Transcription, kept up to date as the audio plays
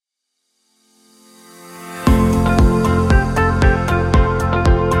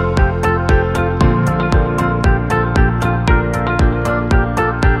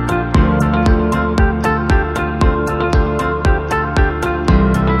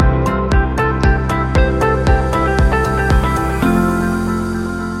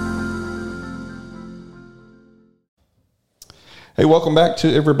Hey, welcome back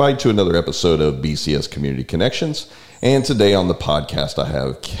to everybody to another episode of BCS Community Connections. And today on the podcast, I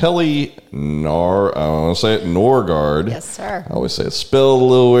have Kelly Norgaard. Yes, sir. I always say it's spelled a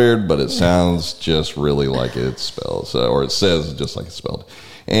little weird, but it sounds just really like it's spelled, or it says just like it's spelled.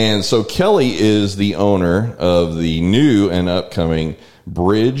 And so Kelly is the owner of the new and upcoming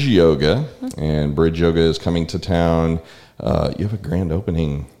Bridge Yoga, and Bridge Yoga is coming to town. You have a grand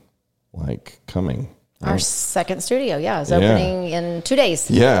opening, coming. Our second studio, is opening in 2 days.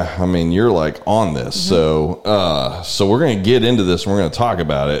 Yeah, I mean, you're on this. So we're going to get into this and we're going to talk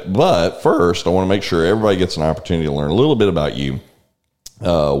about it. But first, I want to make sure everybody gets an opportunity to learn a little bit about you,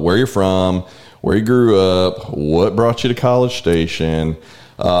 where you're from, where you grew up, what brought you to College Station.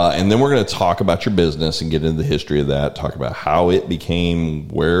 And then we're going to talk about your business and get into the history of that, talk about how it became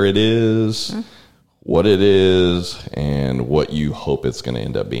where it is, what it is, and what you hope it's going to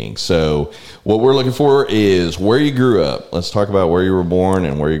end up being. So what we're looking for is where you grew up. Let's talk about where you were born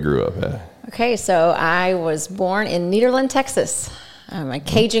and where you grew up at. Okay, so I was born in Nederland, Texas. I'm a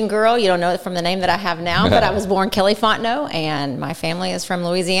Cajun girl. You don't know it from the name that I have now, but I was born Kelly Fontenot, and my family is from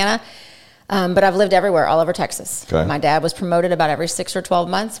Louisiana. But I've lived everywhere, all over Texas. Okay. My dad was promoted about every 6 or 12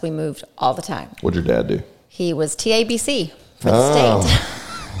 months. We moved all the time. What'd your dad do? He was TABC for the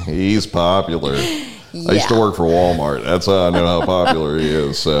state. He's popular. I used to work for Walmart. That's how I know how popular he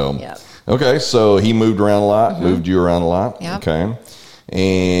is. So, Okay, so he moved around a lot, moved you around a lot. Yep. Okay.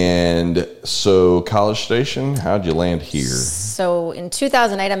 And so College Station, how'd you land here? So in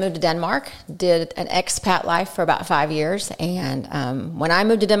 2008, I moved to Denmark, did an expat life for about 5 years. And when I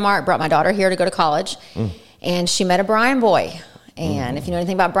moved to Denmark, brought my daughter here to go to college. And she met a Bryan boy. And if you know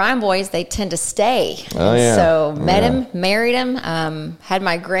anything about Bryan boys, they tend to stay. So met him, married him, had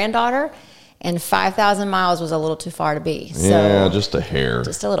my granddaughter. And 5,000 miles was a little too far to be. So just a hair.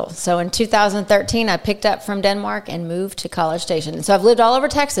 Just a little. So in 2013, I picked up from Denmark and moved to College Station. And so I've lived all over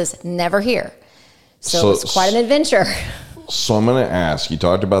Texas, never here. So it was quite an adventure. So I'm going to ask, you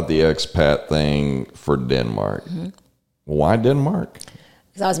talked about the expat thing for Denmark. Why Denmark?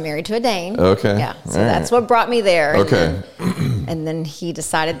 Because I was married to a Dane. Okay. Yeah. So that's what brought me there. Okay. And then he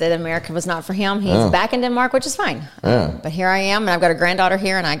decided that America was not for him. He's back in Denmark, which is fine. But here I am, and I've got a granddaughter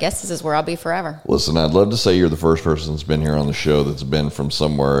here, and I guess this is where I'll be forever. Listen, I'd love to say you're the first person that's been here on the show that's been from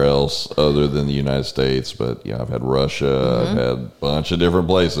somewhere else other than the United States. But, I've had Russia. I've had a bunch of different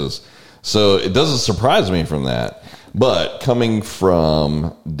places. So it doesn't surprise me from that. But coming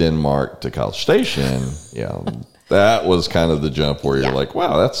from Denmark to College Station, that was kind of the jump where you're like,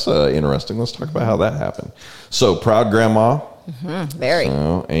 wow, that's interesting. Let's talk about how that happened. So, proud grandma. Very.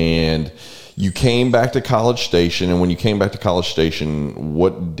 And you came back to College Station. And when you came back to College Station,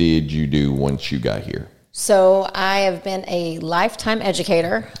 what did you do once you got here? So, I have been a lifetime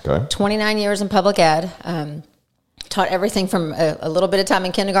educator. 29 years in public ed. Taught everything from a little bit of time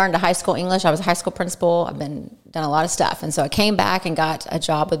in kindergarten to high school English. I was a high school principal. I've done a lot of stuff. And so I came back and got a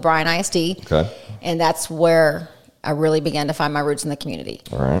job with Bryan ISD. And that's where I really began to find my roots in the community.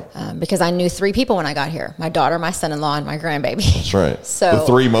 All right. Because I knew 3 people when I got here. My daughter, my son-in-law, and my grandbaby. That's right. So the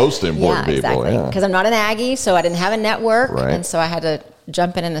 3 most important people. Exactly. Because I'm not an Aggie, so I didn't have a network. Right. And so I had to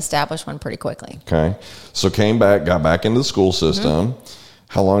jump in and establish one pretty quickly. Okay. So came back, got back into the school system.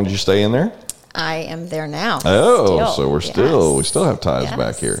 How long did you stay in there? I am there now. So we still have ties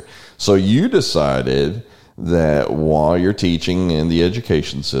back here. So you decided that while you're teaching in the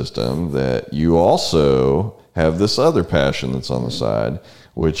education system that you also have this other passion that's on the side,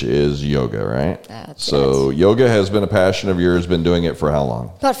 which is yoga, right? That's yoga has been a passion of yours, been doing it for how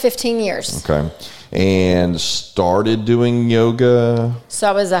long? About 15 years. Okay. And started doing yoga? So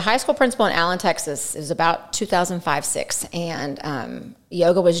I was a high school principal in Allen, Texas. It was about 2005-06. And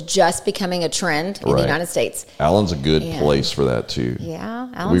yoga was just becoming a trend in the United States. Allen's a good place for that, too. Yeah.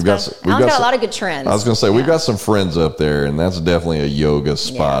 Allen's got a lot of good trends. I was going to say, we've got some friends up there, and that's definitely a yoga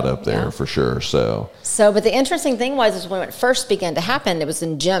spot up there for sure. But the interesting thing is when it first began to happen, it was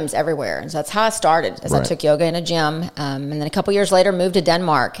in gyms everywhere. And so that's how I started, I took yoga in a gym. And then a couple years later, moved to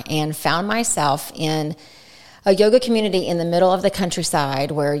Denmark and found myself in a yoga community in the middle of the countryside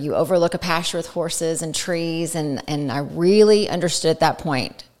where you overlook a pasture with horses and trees. And I really understood at that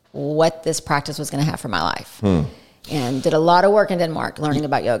point what this practice was going to have for my life. And did a lot of work in Denmark learning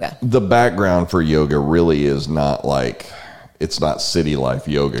about yoga. The background for yoga really is not it's not city life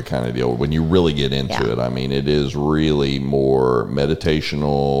yoga kind of deal. When you really get into it, I mean, it is really more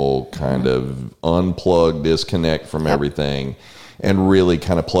meditational, kind of unplug, disconnect from everything. And really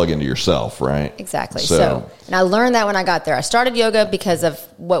kind of plug into yourself, right? Exactly. So, and I learned that when I got there. I started yoga because of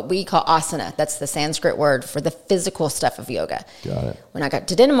what we call asana. That's the Sanskrit word for the physical stuff of yoga. Got it. When I got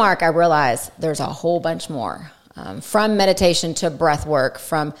to Denmark, I realized there's a whole bunch more. from meditation to breath work,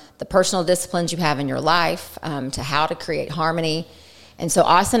 from the personal disciplines you have in your life to how to create harmony. And so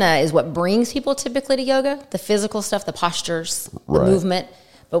asana is what brings people typically to yoga, the physical stuff, the postures, the movement.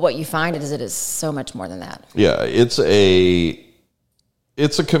 But what you find is it is so much more than that. Yeah, it's a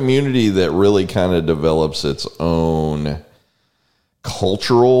community that really kind of develops its own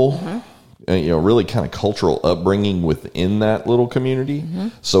cultural, really kind of cultural upbringing within that little community.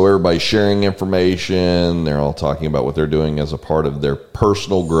 So everybody's sharing information. They're all talking about what they're doing as a part of their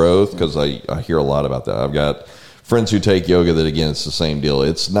personal growth, because I hear a lot about that. I've got friends who take yoga that, again, it's the same deal.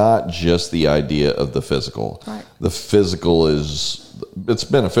 It's not just the idea of the physical. Right. The physical it's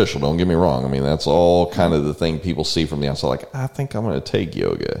beneficial, don't get me wrong. I mean, that's all kind of the thing people see from the outside, like, I think I'm going to take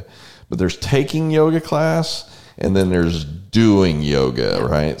yoga. But there's taking yoga class, and then there's doing yoga,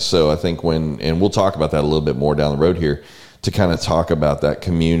 right? So I think and we'll talk about that a little bit more down the road here, to kind of talk about that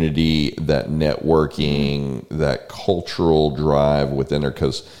community, that networking, that cultural drive within there,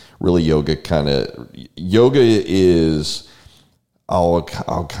 because really yoga is, I'll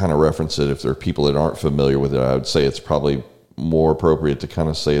kind of reference it. If there are people that aren't familiar with it, I would say it's probably more appropriate to kind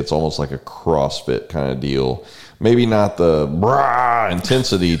of say it's almost like a CrossFit kind of deal. Maybe not the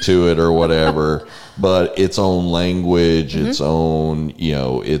intensity to it or whatever, but its own language, its own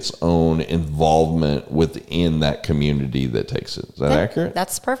involvement within that community that takes it. Is that accurate?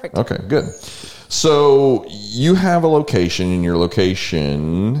 That's perfect. Okay, good. So you have a location, and your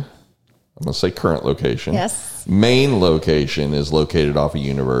location, I'm going to say current location. Yes. Main location is located off a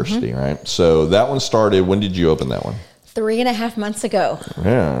university, right? So that one started, when did you open that one? 3.5 months ago.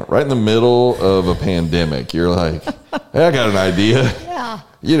 Yeah, right in the middle of a pandemic. You're like, hey, I got an idea. Yeah.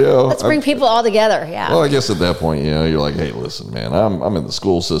 Let's bring people all together. Yeah. Well, I guess at that point, you're like, hey, listen, man, I'm in the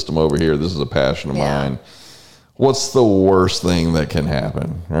school system over here. This is a passion of mine. What's the worst thing that can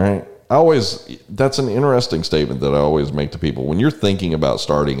happen, right? That's an interesting statement that I always make to people. When you're thinking about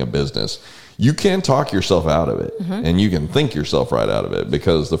starting a business, you can talk yourself out of it, and you can think yourself right out of it,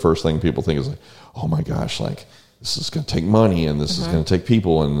 because the first thing people think is like, oh my gosh, like, this is going to take money, and this is going to take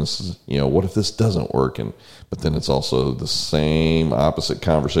people, and this is, what if this doesn't work? But then it's also the same opposite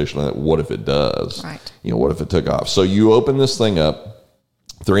conversation that what if it does? Right. What if it took off? So you opened this thing up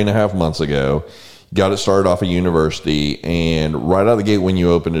 3.5 months ago, got it started off a university, and right out of the gate when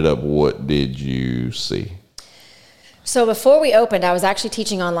you opened it up, what did you see? So before we opened, I was actually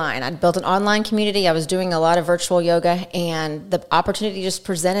teaching online. I'd built an online community. I was doing a lot of virtual yoga, and the opportunity just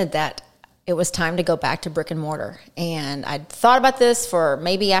presented that it was time to go back to brick and mortar. And I'd thought about this for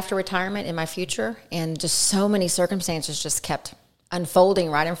maybe after retirement in my future, and just so many circumstances just kept unfolding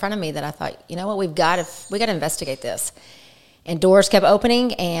right in front of me that I thought, you know what, we got to investigate this. And doors kept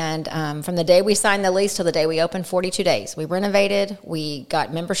opening, and from the day we signed the lease till the day we opened, 42 days. We renovated, we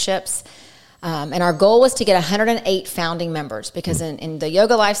got memberships, and our goal was to get 108 founding members, because in the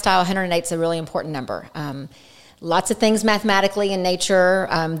yoga lifestyle, 108 is a really important number. Lots of things mathematically in nature.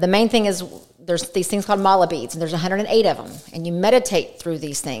 The main thing is there's these things called mala beads, and there's 108 of them. And you meditate through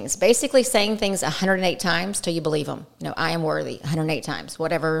these things, basically saying things 108 times till you believe them. I am worthy 108 times,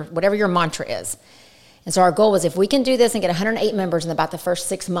 whatever your mantra is. And so our goal was, if we can do this and get 108 members in about the first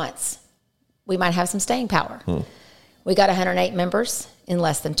 6 months, we might have some staying power. We got 108 members in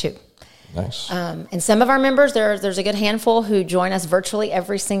less than 2. Nice. And some of our members, there's a good handful who join us virtually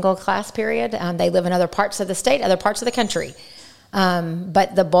every single class period. They live in other parts of the state, other parts of the country.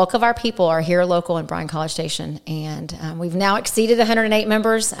 But the bulk of our people are here local in Bryan College Station. And we've now exceeded 108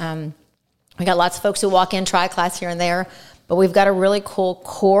 members. We got lots of folks who walk in, try a class here and there. But we've got a really cool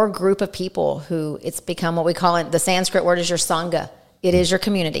core group of people who it's become what we call it, the Sanskrit word is your Sangha. It is your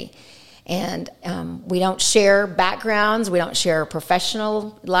community. And we don't share backgrounds. We don't share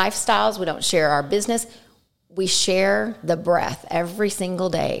professional lifestyles. We don't share our business. We share the breath every single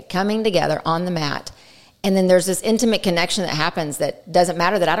day, coming together on the mat. And then there's this intimate connection that happens that doesn't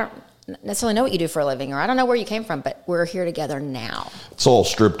matter that I don't necessarily know what you do for a living, or I don't know where you came from, but we're here together now. It's all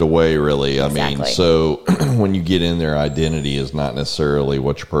stripped away, really. Exactly. I mean, so when you get in there, identity is not necessarily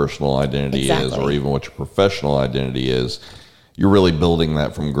what your personal identity is, or even what your professional identity is. You're really building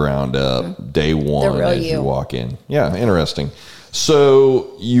that from ground up, day one as you walk in. Yeah, interesting.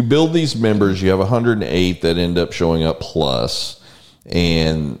 So you build these members. You have 108 that end up showing up plus,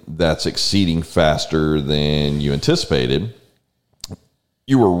 and that's exceeding faster than you anticipated.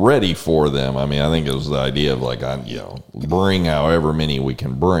 You were ready for them. I mean, I think it was the idea of like, bring however many we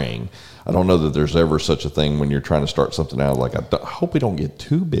can bring. I don't know that there's ever such a thing when you're trying to start something out, like, I hope we don't get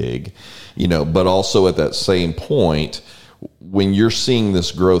too big, but also at that same point, when you're seeing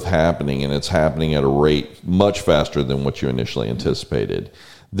this growth happening, and it's happening at a rate much faster than what you initially anticipated,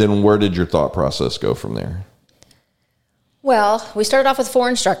 then where did your thought process go from there? Well, we started off with 4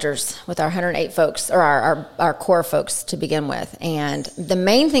 instructors with our 108 folks, or our core folks to begin with. And the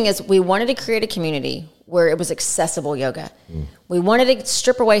main thing is we wanted to create a community where it was accessible yoga. We wanted to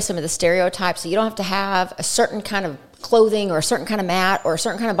strip away some of the stereotypes, so you don't have to have a certain kind of clothing or a certain kind of mat or a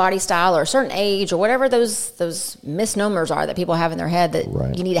certain kind of body style or a certain age or whatever those misnomers are that people have in their head that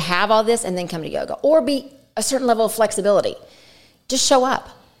you need to have all this and then come to yoga, or be a certain level of flexibility. Just show up.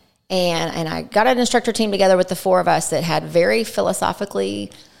 And I got an instructor team together with the 4 of us that had very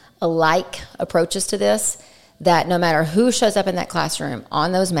philosophically alike approaches to this, that no matter who shows up in that classroom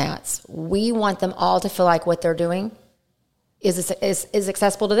on those mats, we want them all to feel like what they're doing is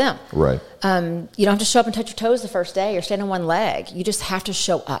accessible to them. Right. You don't have to show up and touch your toes the first day or stand on one leg. You just have to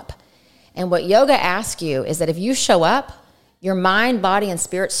show up. And what yoga asks you is that if you show up, your mind, body, and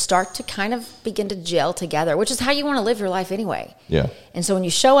spirit start to kind of begin to gel together, which is how you want to live your life anyway. Yeah. And so when you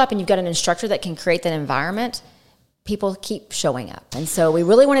show up and you've got an instructor that can create that environment, people keep showing up. And so we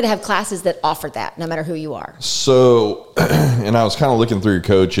really wanted to have classes that offered that, no matter who you are. So, and I was kind of looking through your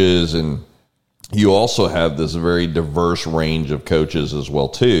coaches, and you also have this very diverse range of coaches as well,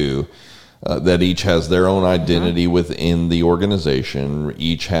 too. That each has their own identity within the organization.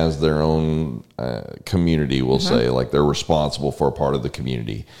 Each has their own community, we'll say, like they're responsible for a part of the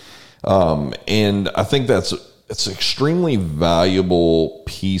community. And I think it's an extremely valuable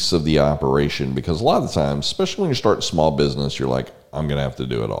piece of the operation, because a lot of the times, especially when you start a small business, you're like, I'm going to have to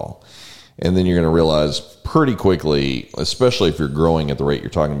do it all. And then you're going to realize pretty quickly, especially if you're growing at the rate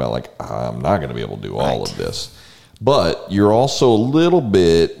you're talking about, like, I'm not going to be able to do all of this. But you're also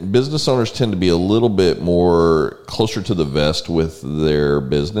business owners tend to be a little bit more closer to the vest with their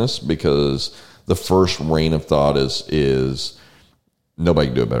business, because the first reign of thought is nobody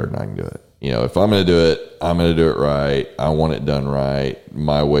can do it better than I can do it. You know, if I'm going to do it, I'm going to do it right. I want it done right.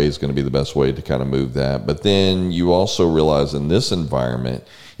 My way is going to be the best way to kind of move that. But then you also realize in this environment,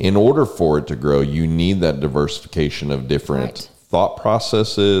 in order for it to grow, you need that diversification of different thought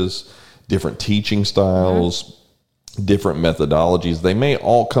processes, different teaching styles, different methodologies. They may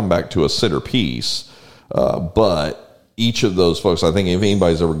all come back to a centerpiece, but each of those folks, I think if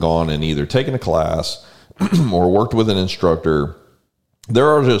anybody's ever gone and either taken a class or worked with an instructor, there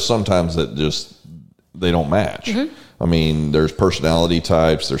are just sometimes that just they don't match. I mean, there's personality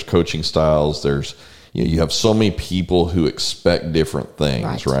types, there's coaching styles, there's you have so many people who expect different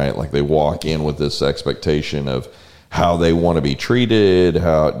things, right? Like they walk in with this expectation of how they want to be treated,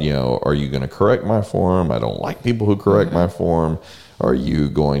 how, are you going to correct my form? I don't like people who correct my form. Are you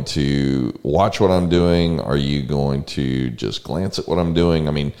going to watch what I'm doing? Are you going to just glance at what I'm doing?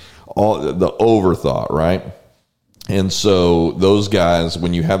 I mean, all the overthought, right? And so those guys,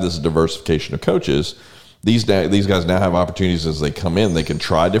 when you have this diversification of coaches, these guys now have opportunities as they come in. They can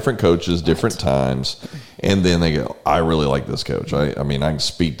try different coaches, different times, and then they go, I really like this coach. I mean, I can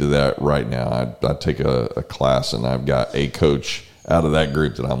speak to that right now. I take a class, and I've got a coach out of that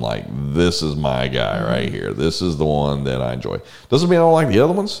group that I'm like, this is my guy right here. This is the one that I enjoy. Doesn't mean I don't like the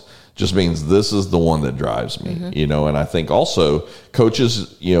other ones. Just means this is the one that drives me, and I think also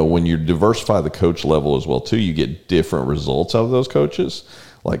coaches, when you diversify the coach level as well, too, you get different results out of those coaches.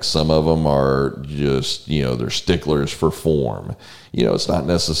 Like some of them are just, they're sticklers for form. It's not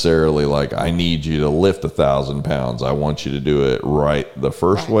necessarily like, I need you to lift 1,000 pounds. I want you to do it right the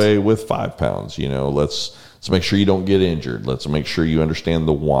first way with 5 pounds. Let's make sure you don't get injured. Let's make sure you understand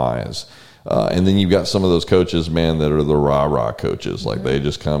the whys. And then you've got some of those coaches, man, that are the rah-rah coaches. Like they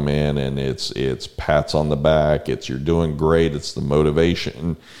just come in and it's pats on the back. It's you're doing great. It's the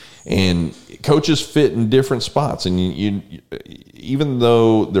motivation. And coaches fit in different spots. And you even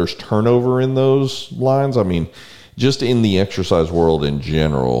though there's turnover in those lines, I mean, just in the exercise world in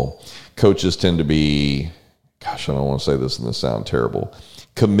general, coaches tend to be, gosh, I don't want to say this and this sound terrible.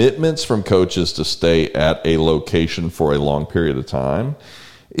 Commitments from coaches to stay at a location for a long period of time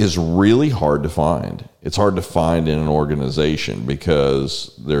is really hard to find. It's hard to find in an organization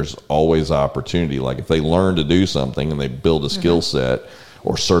because there's always opportunity. Like if they learn to do something and they build a skill set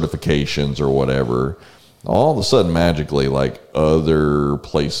or certifications or whatever, all of a sudden magically like other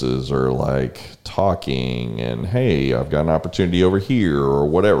places are like talking and, hey, I've got an opportunity over here or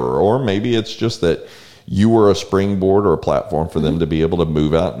whatever. Or maybe it's just that you were a springboard or a platform for them to be able to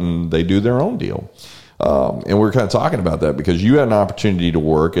move out and they do their own deal. And we're kind of talking about that because you had an opportunity to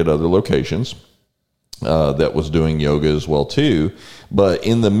work at other locations that was doing yoga as well too. But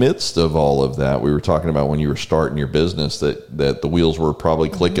in the midst of all of that, we were talking about when you were starting your business that the wheels were probably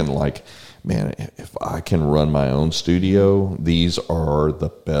clicking like, man, if I can run my own studio, these are the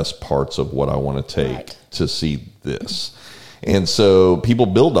best parts of what I want to take to see this. And so people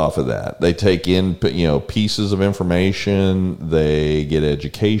build off of that. They take in, pieces of information, they get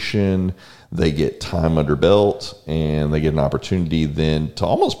education, they get time under belt, and they get an opportunity then to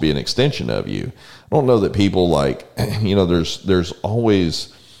almost be an extension of you. I don't know that people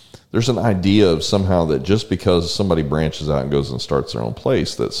there's an idea of somehow that just because somebody branches out and goes and starts their own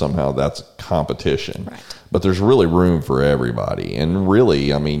place, that somehow that's competition. Right. But there's really room for everybody. And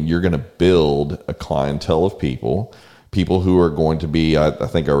really, I mean, you're going to build a clientele of people who are going to be, I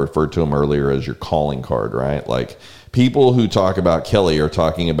think I referred to them earlier as your calling card, right? Like people who talk about Kelly are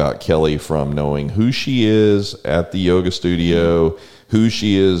talking about Kelly from knowing who she is at the yoga studio, who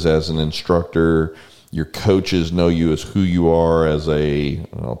she is as an instructor. Your coaches know you as who you are as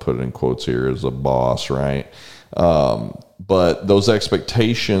I'll put it in quotes here, as a boss, right? But those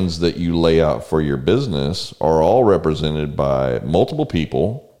expectations that you lay out for your business are all represented by multiple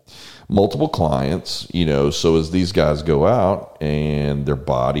people, multiple clients, so as these guys go out and their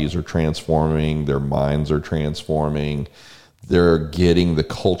bodies are transforming, their minds are transforming, they're getting the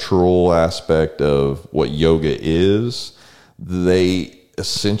cultural aspect of what yoga is, they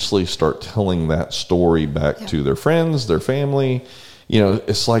essentially start telling that story back to their friends, their family.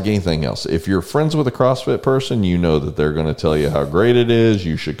 It's like anything else. If you're friends with a CrossFit person, you know that they're going to tell you how great it is.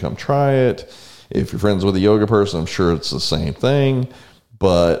 You should come try it. If you're friends with a yoga person, I'm sure it's the same thing.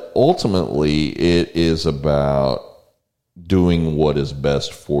 But ultimately, it is about doing what is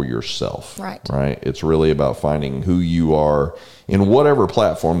best for yourself. Right. It's really about finding who you are in whatever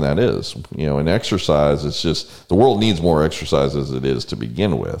platform that is. In exercise, it's just the world needs more exercise as it is to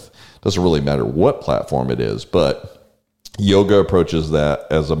begin with. It doesn't really matter what platform it is, but yoga approaches that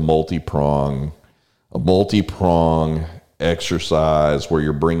as a multi-prong exercise where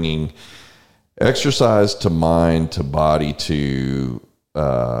you're bringing exercise to mind, to body, to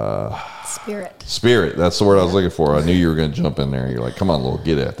Spirit. That's the word I was looking for. I knew you were going to jump in there. You're like, come on, Lord,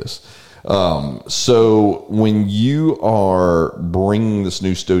 get at this. So when you are bringing this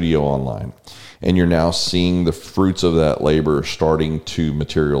new studio online and you're now seeing the fruits of that labor starting to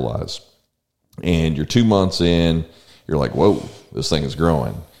materialize, and you're 2 months in, you're like, whoa, this thing is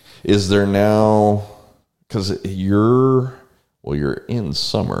growing. Is there now, because you're in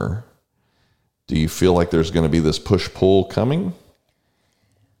summer, do you feel like there's going to be this push-pull coming?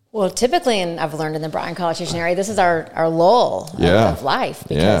 Well, typically, and I've learned in the Bryan College Dictionary, this is our lull of life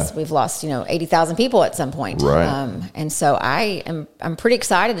because we've lost 80,000 people at some point. Right. And so I'm pretty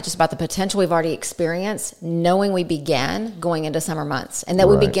excited just about the potential we've already experienced, knowing we began going into summer months, and that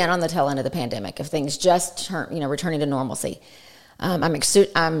we began on the tail end of the pandemic of things just returning to normalcy.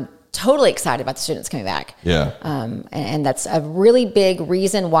 I'm totally excited about the students coming back. Yeah. And that's a really big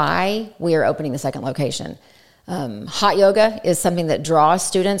reason why we are opening the second location. Hot yoga is something that draws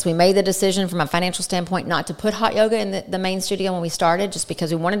students. We made the decision from a financial standpoint not to put hot yoga in the main studio when we started, just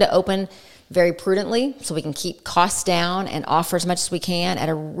because we wanted to open very prudently so we can keep costs down and offer as much as we can at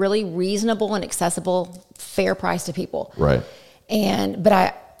a really reasonable and accessible, fair price to people. Right.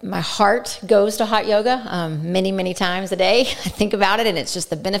 But my heart goes to hot yoga many, many times a day. I think about it, and it's just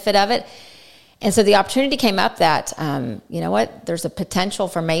the benefit of it. And so the opportunity came up that, there's a potential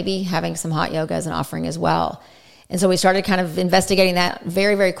for maybe having some hot yoga as an offering as well. And so we started kind of investigating that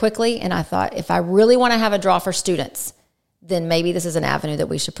very, very quickly. And I thought, if I really want to have a draw for students, then maybe this is an avenue that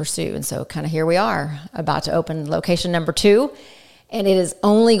we should pursue. And so kind of here we are, about to open location number 2. And it is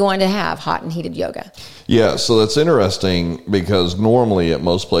only going to have hot and heated yoga. Yeah, so that's interesting because normally at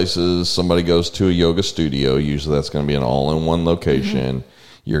most places, somebody goes to a yoga studio. Usually that's going to be an all-in-one location. Mm-hmm.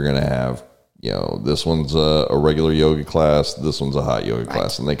 You're going to have, this one's a regular yoga class, this one's a hot yoga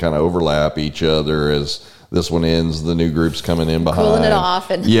class. And they kind of overlap each other as this one ends, the new group's coming in behind. Cooling it off.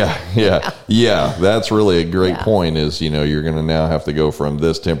 And Yeah, that's really a great point is, you're going to now have to go from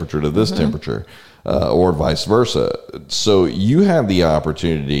this temperature to this temperature. Or vice versa. So you had the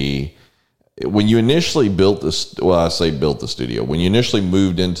opportunity when you initially built this. Well, I say built the studio. When you initially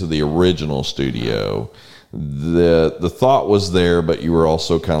moved into the original studio, the thought was there, but you were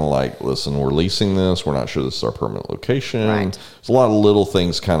also kind of like, listen, we're leasing this. We're not sure this is our permanent location. Right. There's a lot of little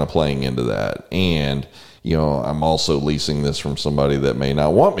things kind of playing into that. And, I'm also leasing this from somebody that may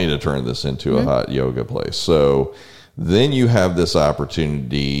not want me to turn this into a hot yoga place. So then you have this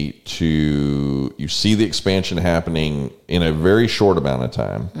opportunity you see the expansion happening in a very short amount of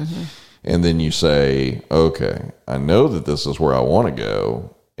time. Mm-hmm. And then you say, okay, I know that this is where I want to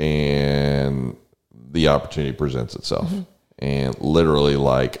go. And the opportunity presents itself. Mm-hmm. And literally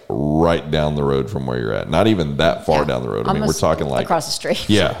like right down the road from where you're at. Not even that far down the road. I mean, we're talking like across the street.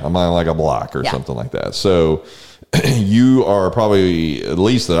 Yeah. I'm like a block or something like that. So you are probably, at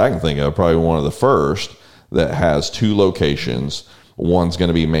least that I can think of, probably one of the first that has 2 locations. One's going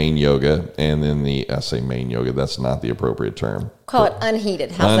to be Main Yoga, and then I say Main Yoga, that's not the appropriate term. Call it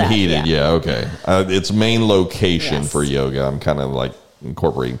Unheated. How's Unheated, that? yeah, okay. It's main location Yes. for yoga. I'm kind of like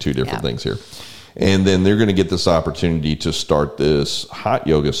incorporating 2 different things here. And then they're going to get this opportunity to start this hot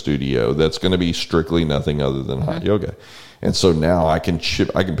yoga studio that's going to be strictly nothing other than hot yoga. And so now I can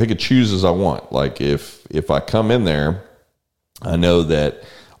pick and choose as I want. Like if I come in there, I know that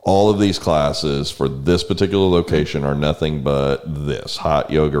all of these classes for this particular location are nothing but this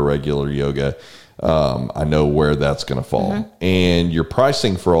hot yoga, regular yoga. I know where that's going to fall. And your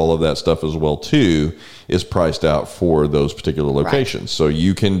pricing for all of that stuff as well too is priced out for those particular locations. Right. So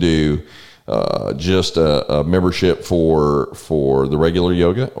you can do just a membership for the regular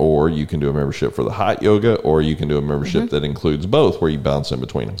yoga, or you can do a membership for the hot yoga, or you can do a membership that includes both, where you bounce in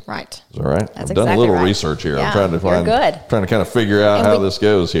between them. Right. Is that right? That's I've done a little right. research here. Yeah, I'm trying to trying to kind of figure out how this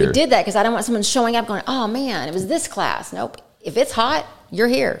goes here. We did that because I don't want someone showing up going, oh man, it was this class. Nope. If it's hot, you're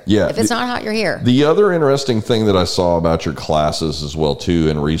here. Yeah. If it's not hot, you're here. The other interesting thing that I saw about your classes as well too,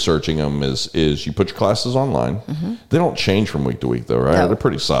 in researching them, is you put your classes online. They don't change from week to week though, right? No. They're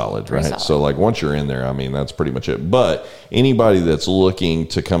pretty solid, right? Solid. So like once you're in there, I mean, that's pretty much it. But anybody that's looking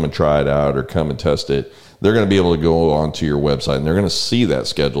to come and try it out or come and test it, they're going to be able to go onto your website and they're going to see that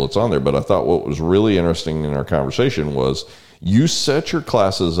schedule. It's on there. But I thought what was really interesting in our conversation was you set your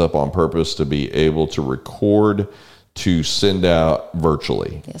classes up on purpose to be able to record, to send out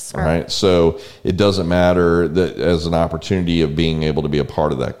virtually. Yes, sir. Right. So it doesn't matter that as an opportunity of being able to be a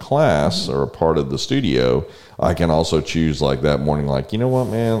part of that class or a part of the studio, I can also choose like that morning, like, you know what,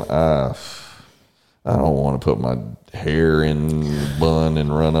 man, I don't want to put my hair in bun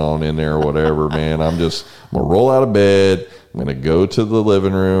and run on in there or whatever, man. I'm going to roll out of bed. I'm going to go to the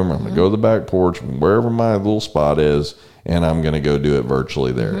living room. I'm going to go to the back porch, wherever my little spot is, and I'm going to go do it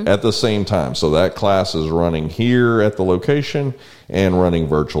virtually there at the same time. So that class is running here at the location and running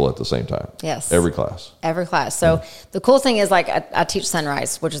virtual at the same time. Yes. Every class. Every class. So the cool thing is, like, I teach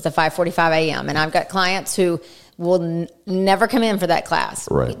Sunrise, which is the 5:45 a.m. And I've got clients who will never come in for that class.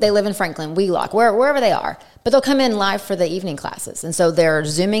 Right. They live in Franklin, Wheelock, wherever they are. But they'll come in live for the evening classes. And so they're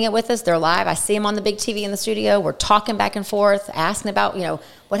Zooming it with us. They're live. I see them on the big TV in the studio. We're talking back and forth, asking about,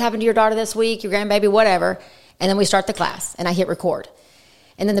 what happened to your daughter this week, your grandbaby, whatever. And then we start the class, and I hit record.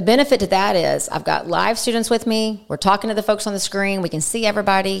 And then the benefit to that is I've got live students with me. We're talking to the folks on the screen. We can see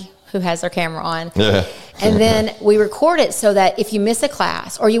everybody who has their camera on. Yeah. And then we record it so that if you miss a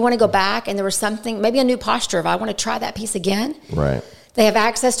class or you want to go back and there was something, maybe a new posture, if I want to try that piece again, Right. they have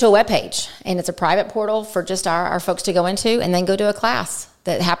access to a webpage. And it's a private portal for just our folks to go into and then go to a class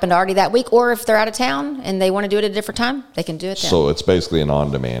that happened already that week. Or if they're out of town and they want to do it at a different time, they can do it then. So it's basically an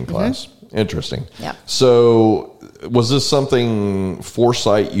on-demand class. Interesting. Yeah. So was this something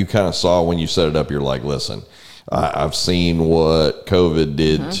foresight you kind of saw when you set it up? You're like, listen, I've seen what COVID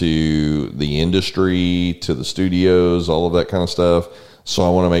did to the industry, to the studios, all of that kind of stuff. So I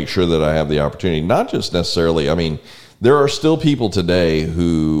want to make sure that I have the opportunity, not just necessarily, I mean, there are still people today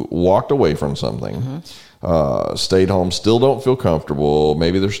who walked away from something, stayed home, still don't feel comfortable.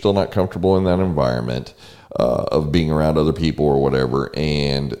 Maybe they're still not comfortable in that environment of being around other people or whatever.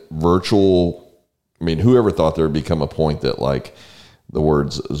 And virtual, I mean, whoever thought there would become a point that like the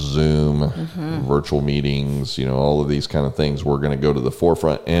words Zoom, virtual meetings, all of these kind of things were going to go to the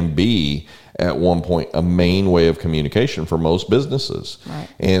forefront and be at one point a main way of communication for most businesses. Right.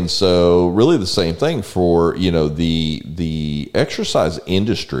 And so really the same thing for, the exercise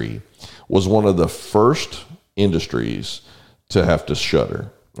industry was one of the first industries to have to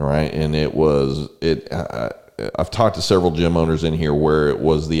shutter. Right. And I've talked to several gym owners in here where it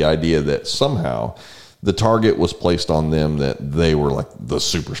was the idea that somehow the target was placed on them that they were like the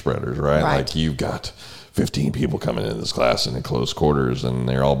super spreaders, right? Like you've got 15 people coming into this class in close quarters and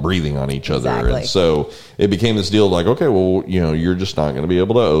they're all breathing on each other. Exactly. And so it became this deal like, okay, well, you're just not going to be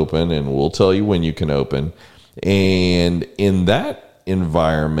able to open and we'll tell you when you can open. And in that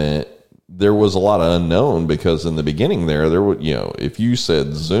environment, there was a lot of unknown because in the beginning there were, if you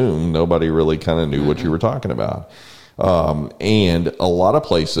said Zoom, nobody really kind of knew what you were talking about. And a lot of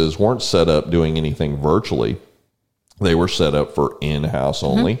places weren't set up doing anything virtually. They were set up for in-house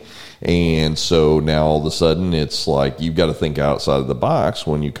only. And so now all of a sudden it's like, you've got to think outside of the box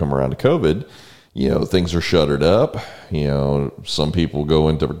when you come around to COVID. Things are shuttered up. Some people go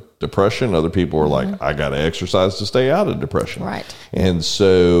into depression. Other people are like, I got to exercise to stay out of depression. Right. And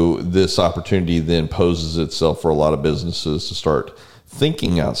so this opportunity then poses itself for a lot of businesses to start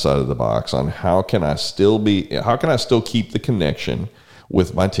thinking outside of the box on how can I still keep the connection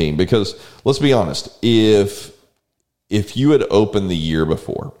with my team? Because let's be honest, if if you had opened the year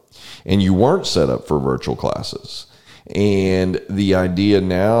before and you weren't set up for virtual classes, and the idea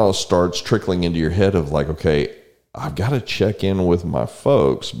now starts trickling into your head of like, okay, I've got to check in with my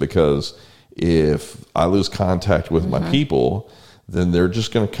folks, because if I lose contact with my people, then they're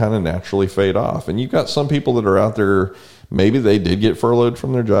just going to kind of naturally fade off. And you've got some people that are out there, maybe they did get furloughed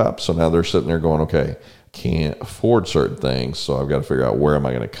from their job. So now they're sitting there going, okay, can't afford certain things. So I've got to figure out where am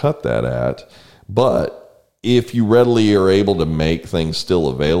I going to cut that at. But if you readily are able to make things still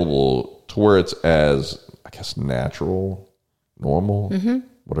available to where it's as, I guess, natural, normal,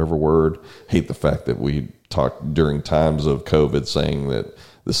 whatever word. Hate the fact that we talked during times of COVID saying that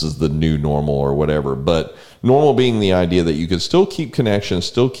this is the new normal or whatever, but normal being the idea that you could still keep connection,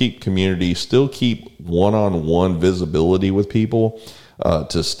 still keep community, still keep one-on-one visibility with people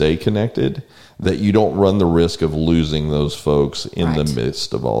to stay connected, that you don't run the risk of losing those folks in the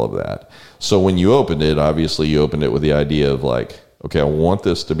midst of all of that. So when you opened it, obviously you opened it with the idea of like, okay, I want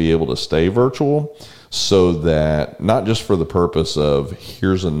this to be able to stay virtual, so that not just for the purpose of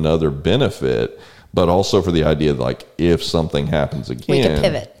here's another benefit, but also for the idea that, like, if something happens again, we could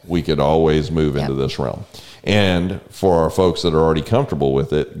pivot. We could always move into this realm. And for our folks that are already comfortable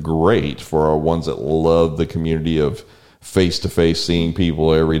with it, great. For our ones that love the community of face-to-face seeing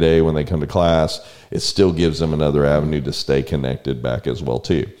people every day when they come to class, it still gives them another avenue to stay connected back as well,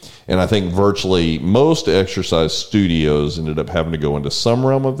 too. And I think virtually most exercise studios ended up having to go into some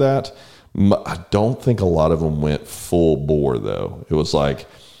realm of that. I don't think a lot of them went full bore, though. It was like,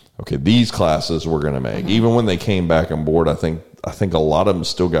 okay, these classes we're going to make. Even when they came back on board, I think a lot of them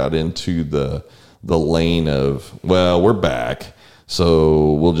still got into the lane of, well, we're back,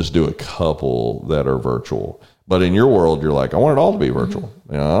 so we'll just do a couple that are virtual. But in your world, you're like, I want it all to be virtual.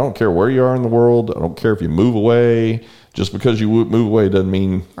 You know, I don't care where you are in the world. I don't care if you move away. Just because you move away doesn't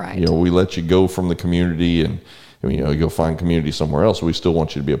mean, we let you go from the community and, you go find community somewhere else. We still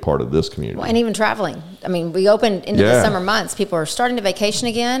want you to be a part of this community. Well, and even traveling. I mean, we opened into the summer months. People are starting to vacation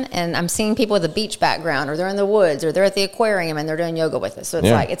again, and I'm seeing people with a beach background, or they're in the woods, or they're at the aquarium, and they're doing yoga with us. So it's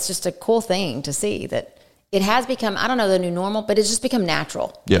like, it's just a cool thing to see that it has become, I don't know, the new normal, but it's just become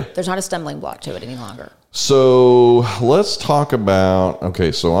natural. Yeah. There's not a stumbling block to it any longer. So let's talk about,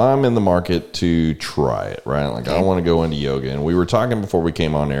 okay, so I'm in the market to try it, right? Like, I want to go into yoga. And we were talking before we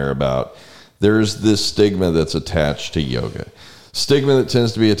came on air about there's this stigma that's attached to yoga. Stigma that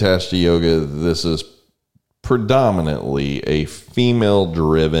tends to be attached to yoga, this is predominantly a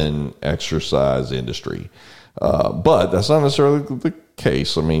female-driven exercise industry. But that's not necessarily the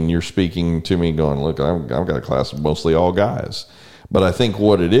case. I mean, you're speaking to me going, look, I've got a class of mostly all guys. But I think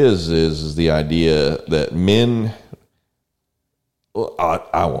what it is the idea that men, well,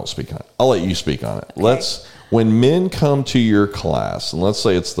 I won't speak on it. I'll let you speak on it. Okay. When men come to your class, and let's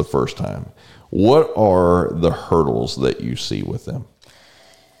say it's the first time, what are the hurdles that you see with them?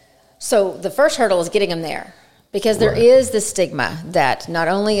 So the first hurdle is getting them there, because there is the stigma that not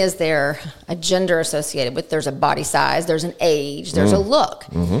only is there a gender associated with, there's a body size, there's an age, there's a look.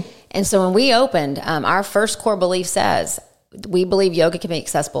 And so when we opened, our first core belief says, we believe yoga can be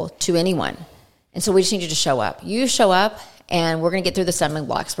accessible to anyone. And so we just need you to show up. You show up, and we're going to get through the stumbling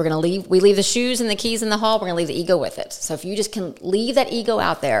blocks. We leave the shoes and the keys in the hall. We're going to leave the ego with it. So if you just can leave that ego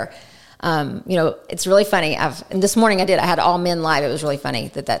out there, it's really funny. And this morning I had all men live. It was really funny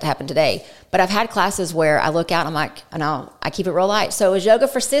that happened today. But I've had classes where I look out and I'm like, I keep it real light. So is yoga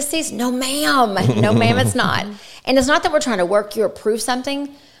for sissies? No, ma'am. No, ma'am, it's not. And it's not that we're trying to work you or prove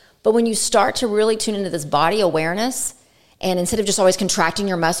something, but when you start to really tune into this body awareness, and instead of just always contracting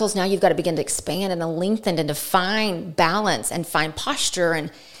your muscles, now you've got to begin to expand and to lengthen and to find balance and find posture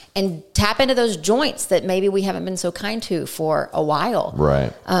and tap into those joints that maybe we haven't been so kind to for a while.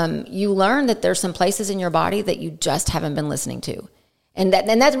 Right. You learn that there's some places in your body that you just haven't been listening to. And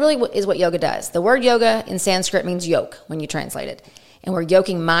that really is what yoga does. The word yoga in Sanskrit means yoke when you translate it. And we're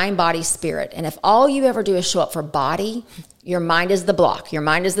yoking mind, body, spirit. And if all you ever do is show up for body, your mind is the block. Your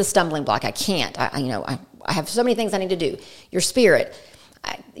mind is the stumbling block. I can't. I have so many things I need to do. Your spirit,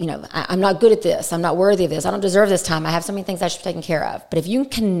 I'm not good at this. I'm not worthy of this. I don't deserve this time. I have so many things I should be taken care of. But if you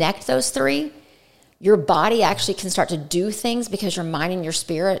can connect those three, your body actually can start to do things because your mind and your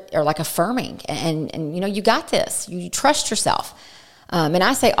spirit are like affirming. And you got this. You trust yourself. And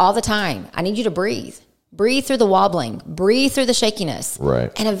I say all the time, I need you to breathe. Breathe through the wobbling. Breathe through the shakiness.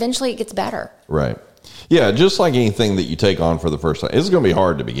 Right. And eventually it gets better. Right. Yeah, just like anything that you take on for the first time, it's going to be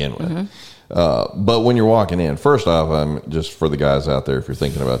hard to begin with. But when you're walking in, first off, just for the guys out there, if you're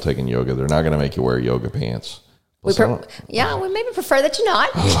thinking about taking yoga, they're not going to make you wear yoga pants. We maybe prefer that you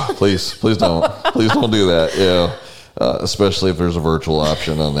not. Please don't. Please don't do that. Yeah. especially if there's a virtual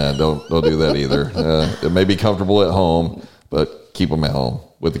option on that. Don't do that either. It may be comfortable at home, but keep them at home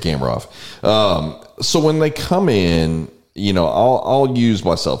with the camera off. So when they come in, I'll use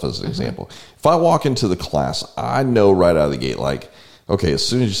myself as an example. If I walk into the class, I know right out of the gate, like, okay, as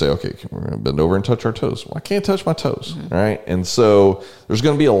soon as you say, okay, we're going to bend over and touch our toes. Well, I can't touch my toes, right? And so there's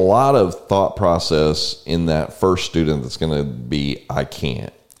going to be a lot of thought process in that first student that's going to be, I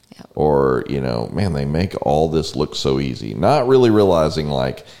can't. Yep. Or, man, they make all this look so easy. Not really realizing,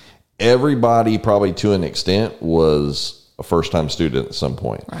 like, everybody probably to an extent was a first-time student at some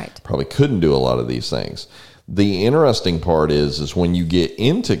point. Right. Probably couldn't do a lot of these things. The interesting part is when you get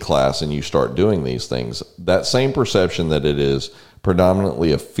into class and you start doing these things, that same perception that it is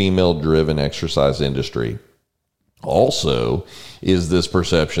predominantly a female-driven exercise industry also is this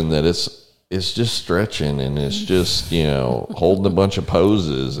perception that it's just stretching and it's just, holding a bunch of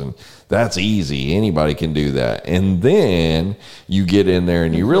poses, and that's easy. Anybody can do that. And then you get in there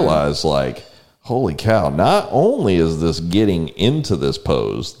and you realize, like, holy cow, not only is this getting into this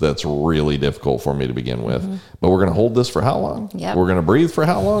pose that's really difficult for me to begin with, but we're going to hold this for how long? Yep. We're going to breathe for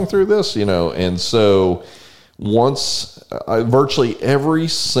how long through this, And so virtually every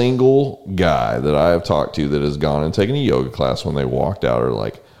single guy that I have talked to that has gone and taken a yoga class, when they walked out, are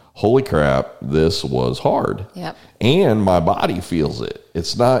like, holy crap, this was hard. Yep. And my body feels it.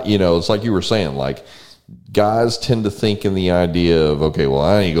 It's not, it's like you were saying, like, guys tend to think in the idea of, okay, well,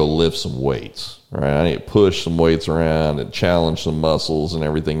 I need to go lift some weights, right? I need to push some weights around and challenge some muscles and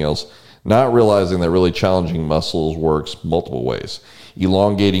everything else, not realizing that really challenging muscles works multiple ways.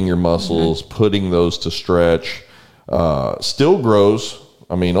 Elongating your muscles, putting those to stretch, still grows.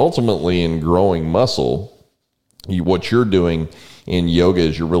 I mean, ultimately in growing muscle, what you're doing in yoga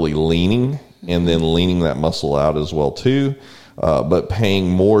is you're really leaning and then leaning that muscle out as well too. But paying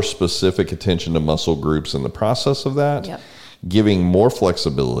more specific attention to muscle groups in the process of that, giving more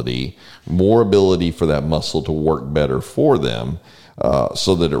flexibility, more ability for that muscle to work better for them,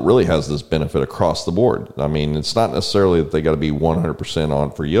 so that it really has this benefit across the board. I mean, it's not necessarily that they got to be 100%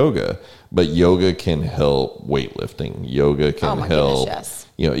 on for yoga, but yoga can help weightlifting. Yoga can help,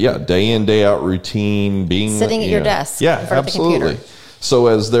 day in, day out routine, being sitting at your desk, in front absolutely. Of the computer. So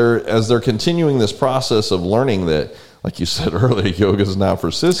as they're continuing this process of learning that, like you said earlier, yoga is not for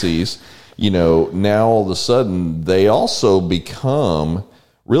sissies, now all of a sudden they also become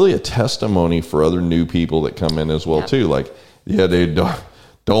really a testimony for other new people that come in as well too. Like, yeah, dude,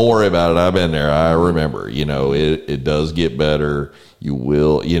 don't worry about it. I've been there. I remember, it does get better. You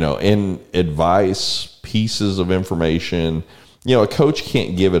will, and advice, pieces of information, a coach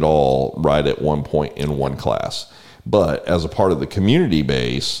can't give it all right at one point in one class, but as a part of the community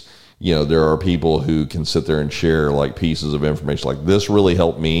base, there are people who can sit there and share like pieces of information. Like, this really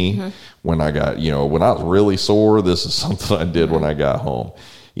helped me when I got, when I was really sore, this is something I did when I got home.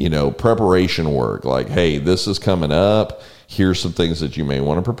 Preparation work, like, hey, this is coming up. Here's some things that you may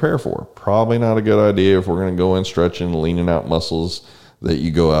want to prepare for. Probably not a good idea if we're going to go in stretching, leaning out muscles, that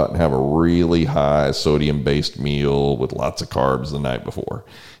you go out and have a really high sodium based meal with lots of carbs the night before.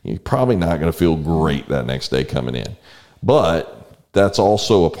 You're probably not going to feel great that next day coming in. But that's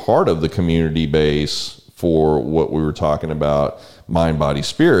also a part of the community base for what we were talking about, mind, body,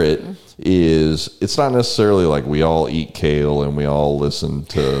 spirit, is it's not necessarily like we all eat kale and we all listen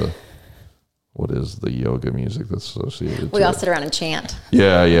to, what is the yoga music that's associated We all sit around and chant.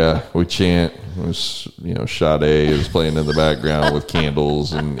 Yeah. We chant. Sade is playing in the background with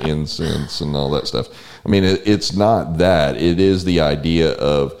candles and incense and all that stuff. I mean, it's not that. It is the idea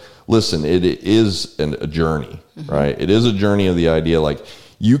of, listen, it is a journey, right? It is a journey of the idea, like,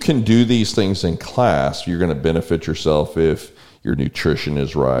 you can do these things in class. You're going to benefit yourself if your nutrition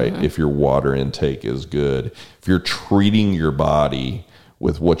is right, if your water intake is good, if you're treating your body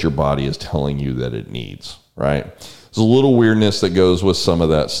with what your body is telling you that it needs, right? There's a little weirdness that goes with some of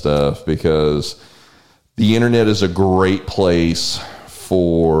that stuff because the internet is a great place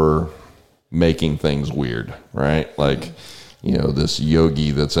for making things weird, right? Like, this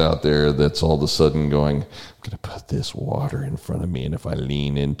yogi that's out there that's all of a sudden going, I'm going to put this water in front of me, and if I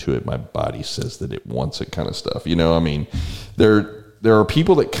lean into it, my body says that it wants it, kind of stuff. I mean, there are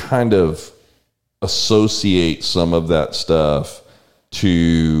people that kind of associate some of that stuff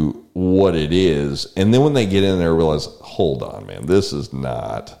to what it is, and then when they get in there, realize, hold on, man, this is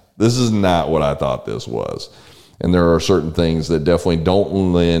not what I thought this was. And there are certain things that definitely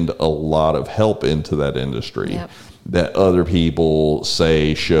don't lend a lot of help into that industry. Yep. That other people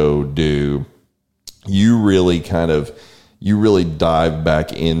say, show, do. You really dive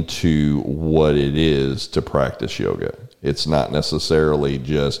back into what it is to practice yoga. It's not necessarily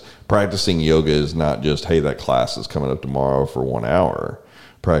just practicing yoga is not just, hey, that class is coming up tomorrow for 1 hour.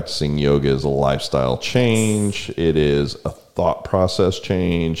 Practicing yoga is a lifestyle change. It is a thought process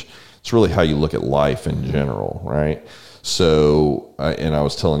change. It's really how you look at life in general, right? So, and I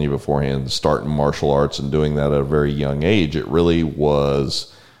was telling you beforehand, starting martial arts and doing that at a very young age, it really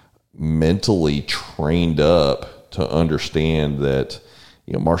was mentally trained up to understand that,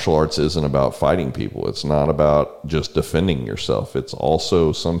 you know, martial arts isn't about fighting people. It's not about just defending yourself. It's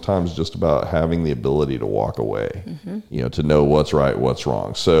also sometimes just about having the ability to walk away, you know, to know what's right, what's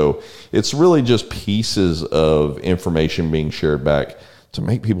wrong. So it's really just pieces of information being shared back to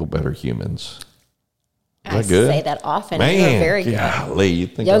make people better humans. I say that often. Man, you're very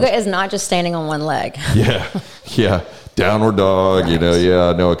good. Yoga is not just standing on one leg. Yeah. Downward dog, right. You know,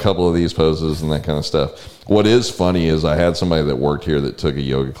 I know a couple of these poses and that kind of stuff. What is funny is I had somebody that worked here that took a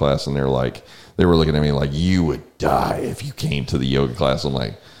yoga class, and they were looking at me like, you would die if you came to the yoga class. I'm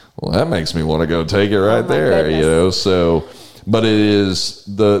like, well, that makes me want to go take it right there, goodness. You know? So, but it is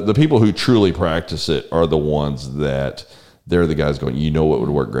the people who truly practice it are the ones that they're the guys going, you know what would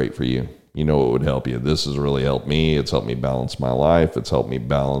work great for you? You know what would help you? This has really helped me. It's helped me balance my life. It's helped me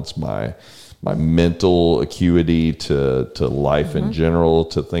balance my mental acuity to life in general,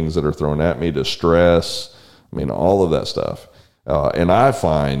 to things that are thrown at me, to stress. I mean, all of that stuff. And I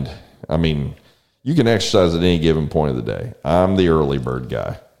find, I mean, you can exercise at any given point of the day. I'm the early bird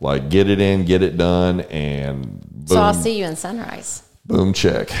guy. Like, get it in, get it done, and boom. So I'll see you in sunrise. Boom,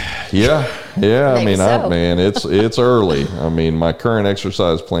 check. Yeah. I mean, it's early. I mean, my current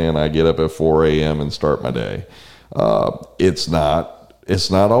exercise plan, I get up at 4 a.m. and start my day. It's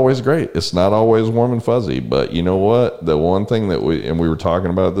not always great. It's not always warm and fuzzy, but you know what? The one thing that we were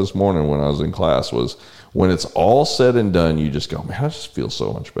talking about this morning when I was in class was when it's all said and done, you just go, man, I just feel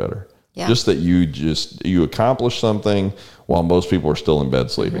so much better. Yeah. Just that you accomplish something while most people are still in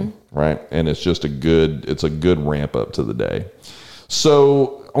bed sleeping, right? And it's just a good ramp up to the day.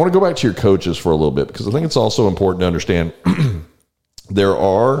 So I want to go back to your coaches for a little bit, because I think it's also important to understand there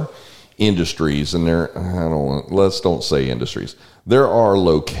are industries, and let's don't say industries. There are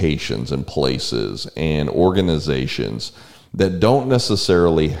locations and places and organizations that don't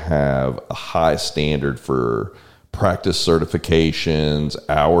necessarily have a high standard for practice certifications,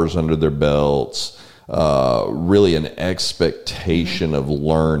 hours under their belts, really an expectation of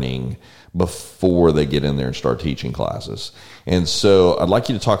learning before they get in there and start teaching classes. And so I'd like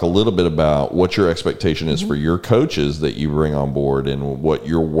you to talk a little bit about what your expectation is for your coaches that you bring on board and what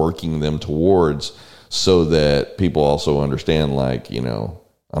you're working them towards, so that people also understand, like, you know,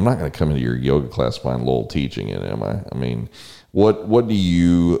 I'm not going to come into your yoga class find Lowell teaching it, am I? I mean, when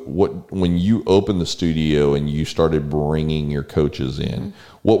you opened the studio and you started bringing your coaches in,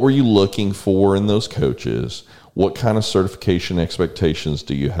 what were you looking for in those coaches? What kind of certification expectations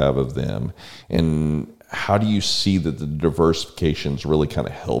do you have of them? And how do you see that the diversifications really kind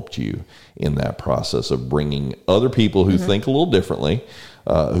of helped you in that process of bringing other people who think a little differently,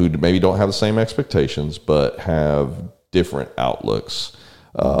 who maybe don't have the same expectations, but have different outlooks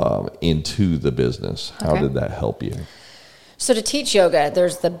into the business? How did that help you? So to teach yoga,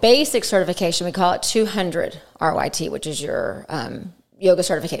 there's the basic certification. We call it 200 RYT, which is your yoga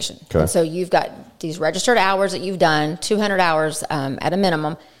certification. Okay. So you've got these registered hours that you've done, 200 hours at a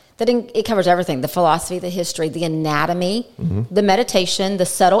minimum. It covers everything: the philosophy, the history, the anatomy, the meditation, the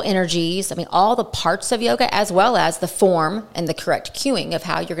subtle energies. I mean, all the parts of yoga, as well as the form and the correct cueing of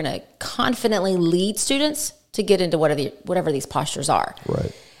how you're going to confidently lead students to get into whatever these postures are.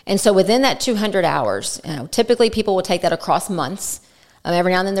 Right. And so within that 200 hours, typically people will take that across months.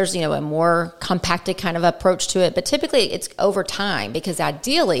 Every now and then there's, a more compacted kind of approach to it. But typically it's over time, because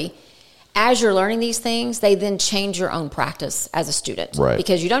ideally, as you're learning these things, they then change your own practice as a student. Right.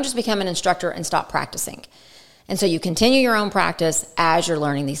 Because you don't just become an instructor and stop practicing. And so you continue your own practice as you're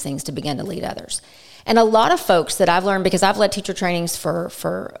learning these things to begin to lead others. And a lot of folks that I've learned, because I've led teacher trainings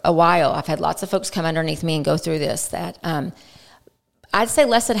for a while, I've had lots of folks come underneath me and go through this, that I'd say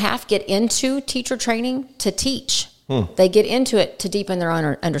less than half get into teacher training to teach. They get into it to deepen their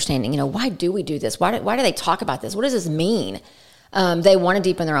own understanding. Why do we do this? Why do they talk about this? What does this mean? They want to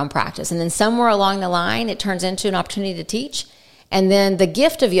deepen their own practice. And then somewhere along the line, it turns into an opportunity to teach. And then the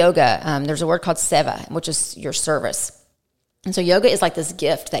gift of yoga, there's a word called seva, which is your service. And so yoga is like this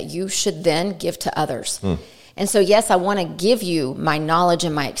gift that you should then give to others. And so, yes, I want to give you my knowledge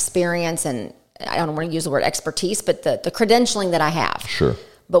and my experience, and I don't want to use the word expertise, but the credentialing that I have. Sure.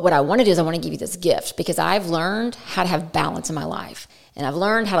 But what I want to do is I want to give you this gift, because I've learned how to have balance in my life. And I've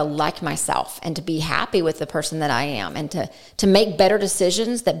learned how to like myself and to be happy with the person that I am, and to make better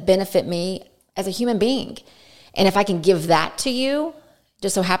decisions that benefit me as a human being. And if I can give that to you,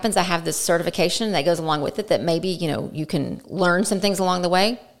 just so happens I have this certification that goes along with it that maybe, you can learn some things along the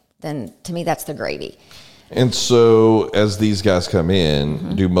way, then to me, that's the gravy. And so as these guys come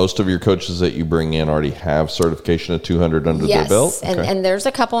in, do most of your coaches that you bring in already have certification of 200 under their belt? Yes, and there's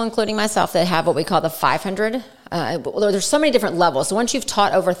a couple, including myself, that have what we call the 500. There's so many different levels. So once you've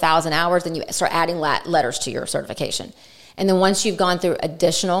taught over 1,000 hours, then you start adding letters to your certification. And then once you've gone through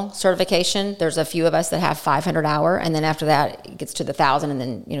additional certification, there's a few of us that have 500 hour. And then after that, it gets to the 1,000.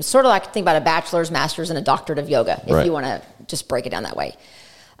 And then, sort of like think about a bachelor's, master's, and a doctorate of yoga, if you want to just break it down that way.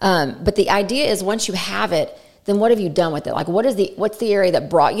 But the idea is once you have it, then what have you done with it? Like what's the area that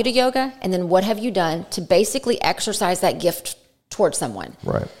brought you to yoga? And then what have you done to basically exercise that gift towards someone?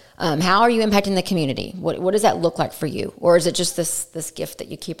 Right. How are you impacting the community? What does that look like for you? Or is it just this gift that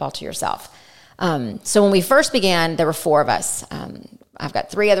you keep all to yourself? So when we first began, there were 4 of us. I've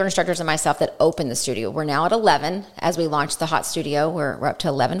got 3 other instructors and myself that opened the studio. We're now at 11. As we launched the Hot Studio, we're up to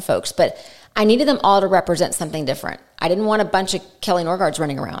 11 folks. But I needed them all to represent something different. I didn't want a bunch of Kelly Norgards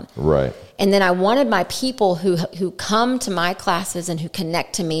running around. Right. And then I wanted my people who come to my classes and who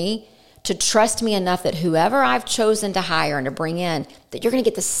connect to me to trust me enough that whoever I've chosen to hire and to bring in, that you're going to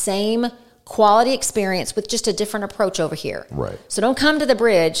get the same quality experience with just a different approach over here. Right. So don't come to the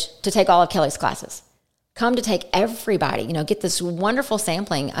bridge to take all of Kelly's classes. Come to take everybody, get this wonderful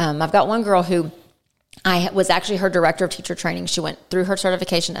sampling. I've got one girl who I was actually her director of teacher training. She went through her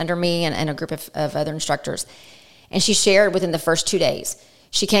certification under me and a group of other instructors. And she shared within the first 2 days,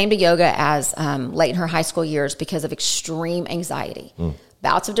 she came to yoga as late in her high school years because of extreme anxiety,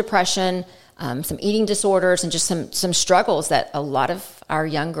 bouts of depression, some eating disorders, and just some struggles that a lot of our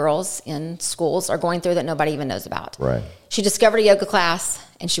young girls in schools are going through that nobody even knows about. Right. She discovered a yoga class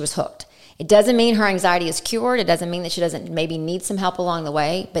and she was hooked. It doesn't mean her anxiety is cured. It doesn't mean that she doesn't maybe need some help along the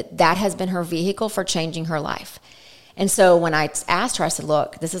way, but that has been her vehicle for changing her life. And so when I asked her, I said,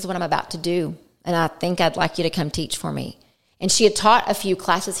 look, this is what I'm about to do, and I think I'd like you to come teach for me. And she had taught a few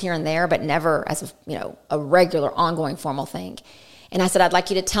classes here and there, but never as a regular, ongoing, formal thing. And I said, I'd like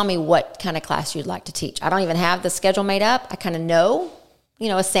you to tell me what kind of class you'd like to teach. I don't even have the schedule made up. I kind of know,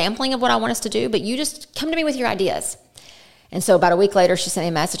 a sampling of what I want us to do, but you just come to me with your ideas. And so about a week later, she sent me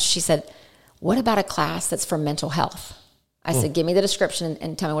a message. She said, what about a class that's for mental health? I said, give me the description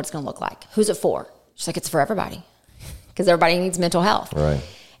and tell me what it's going to look like. Who's it for? She's like, it's for everybody because everybody needs mental health. Right.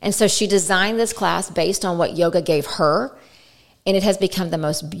 And so she designed this class based on what yoga gave her, and it has become the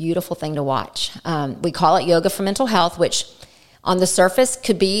most beautiful thing to watch. We call it Yoga for Mental Health, which on the surface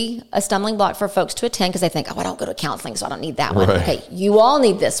could be a stumbling block for folks to attend because they think, I don't go to counseling, so I don't need that one. Right. Okay, you all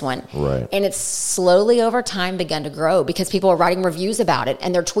need this one. Right. And it's slowly over time begun to grow because people are writing reviews about it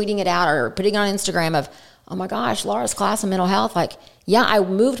and they're tweeting it out or putting it on Instagram of, oh my gosh, Laura's class on mental health. Like, yeah, I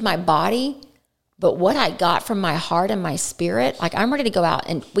moved my body, but what I got from my heart and my spirit, like I'm ready to go out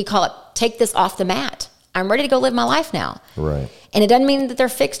and we call it take this off the mat. I'm ready to go live my life now. Right. And it doesn't mean that they're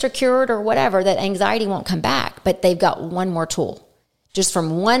fixed or cured or whatever, that anxiety won't come back, but they've got one more tool. Just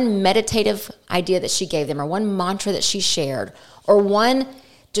from one meditative idea that she gave them or one mantra that she shared or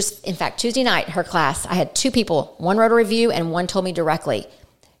in fact, Tuesday night, her class, I had 2 people, one wrote a review and one told me directly.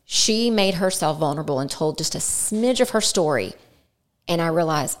 She made herself vulnerable and told just a smidge of her story. And I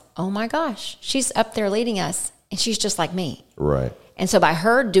realized, oh my gosh, she's up there leading us and she's just like me. Right. And so by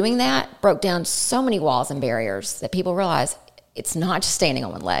her doing that, broke down so many walls and barriers that people realize it's not just standing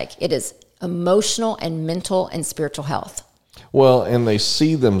on one leg. It is emotional and mental and spiritual health. Well, and they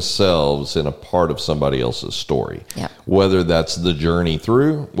see themselves in a part of somebody else's story. Yeah. Whether that's the journey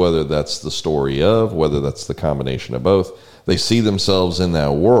through, whether that's the story of, whether that's the combination of both. They see themselves in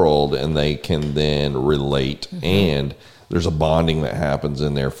that world and they can then relate. And there's a bonding that happens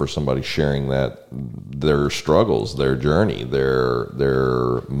in there for somebody sharing that their struggles, their journey, their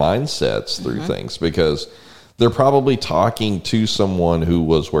mindsets through things, because they're probably talking to someone who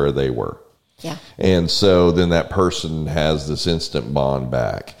was where they were. Yeah. And so then that person has this instant bond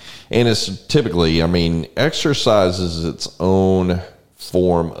back. And it's typically, exercise is its own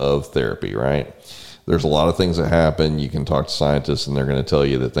form of therapy, right? There's a lot of things that happen. You can talk to scientists and they're going to tell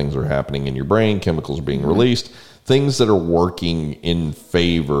you that things are happening in your brain, chemicals are being released, things that are working in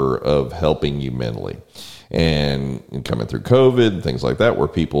favor of helping you mentally. And coming through COVID and things like that, where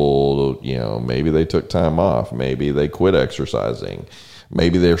people, maybe they took time off, maybe they quit exercising,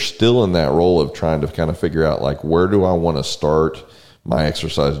 maybe they're still in that role of trying to kind of figure out, like, where do I want to start my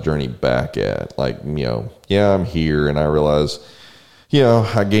exercise journey back at? Like, I'm here and I realize,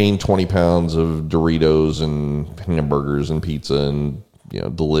 I gained 20 pounds of Doritos and hamburgers and pizza and,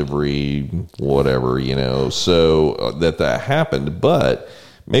 delivery, whatever, so that happened. But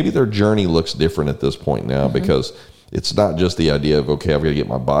maybe their journey looks different at this point now because it's not just the idea of, okay, I've got to get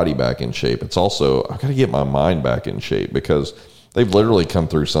my body back in shape. It's also, I've got to get my mind back in shape because they've literally come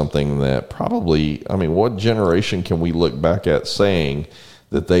through something that probably, I mean, what generation can we look back at saying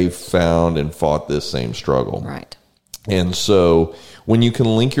that they've found and fought this same struggle? Right. And so when you can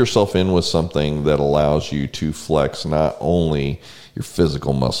link yourself in with something that allows you to flex not only your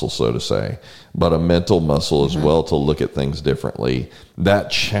physical muscle, so to say, but a mental muscle as well to look at things differently, that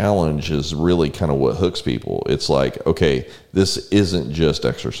challenge is really kind of what hooks people. It's like, okay, this isn't just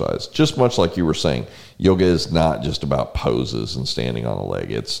exercise. Just much like you were saying, yoga is not just about poses and standing on a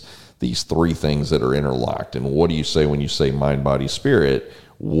leg. It's these three things that are interlocked. And what do you say when you say mind, body, spirit?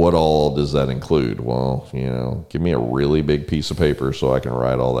 What all does that include? Well, give me a really big piece of paper so I can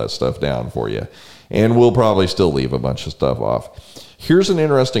write all that stuff down for you. And we'll probably still leave a bunch of stuff off. Here's an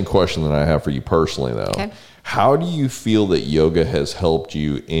interesting question that I have for you personally, though. Okay. How do you feel that yoga has helped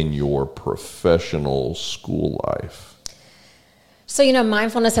you in your professional school life? So,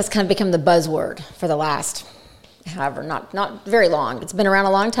 mindfulness has kind of become the buzzword for the last, however, not very long. It's been around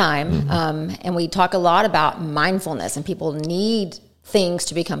a long time. And we talk a lot about mindfulness, and people need things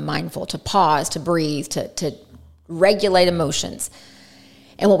to become mindful, to pause, to breathe, to regulate emotions.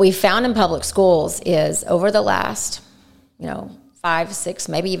 And what we found in public schools is over the last, 5, 6,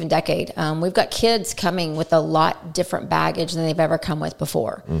 maybe even decade, we've got kids coming with a lot different baggage than they've ever come with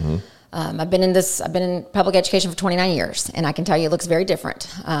before. I've been in public education for 29 years, and I can tell you it looks very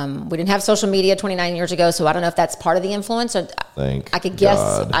different. We didn't have social media 29 years ago, so I don't know if that's part of the influence. Or I could guess.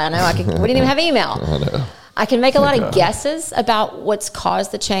 God. I don't know. We didn't even have email. I know. I can make a lot of guesses about what's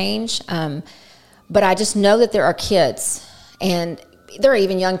caused the change, but I just know that there are kids, and there are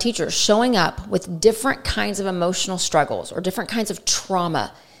even young teachers showing up with different kinds of emotional struggles or different kinds of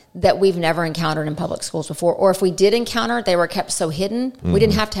trauma that we've never encountered in public schools before. Or if we did encounter, they were kept so hidden, we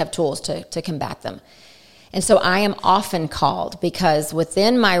didn't have to have tools to combat them. And so I am often called, because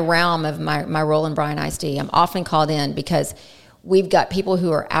within my realm of my role in Bryan ISD, I'm often called in because we've got people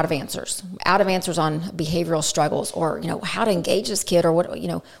who are out of answers on behavioral struggles, or, how to engage this kid, or what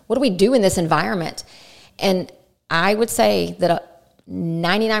do we do in this environment? And I would say that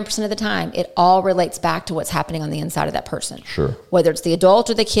 99% of the time, it all relates back to what's happening on the inside of that person. Sure. Whether it's the adult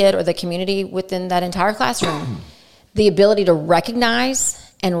or the kid or the community within that entire classroom, the ability to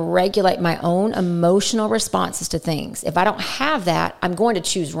recognize and regulate my own emotional responses to things. If I don't have that, I'm going to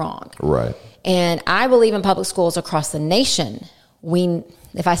choose wrong. Right. And I believe in public schools across the nation,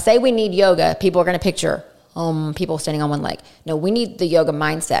 if I say we need yoga, people are going to picture people standing on one leg. No, we need the yoga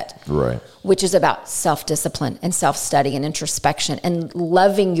mindset, right, which is about self-discipline and self-study and introspection and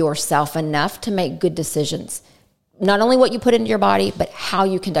loving yourself enough to make good decisions. Not only what you put into your body, but how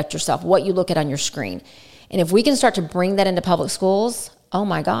you conduct yourself, what you look at on your screen. And if we can start to bring that into public schools, oh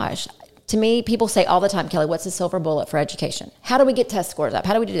my gosh. To me, people say all the time, Kelly, what's the silver bullet for education? How do we get test scores up?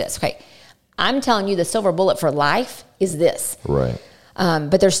 How do we do this? Okay, I'm telling you the silver bullet for life is this. Right.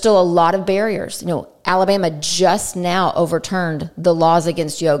 But there's still a lot of barriers. Alabama just now overturned the laws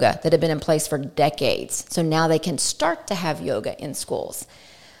against yoga that have been in place for decades. So now they can start to have yoga in schools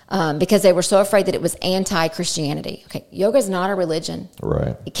because they were so afraid that it was anti-Christianity. Okay, yoga is not a religion.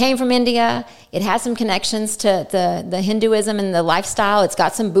 Right. It came from India. It has some connections to the Hinduism and the lifestyle. It's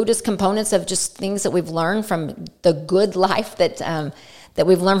got some Buddhist components of just things that we've learned from the good life that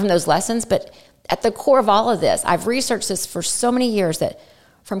we've learned from those lessons. But at the core of all of this, I've researched this for so many years, that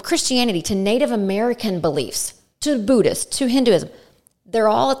from Christianity to Native American beliefs to Buddhist to Hinduism, they're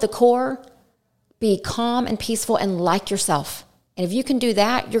all at the core, be calm and peaceful and like yourself. And if you can do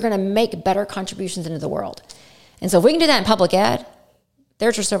that, you're going to make better contributions into the world. And so if we can do that in public ed,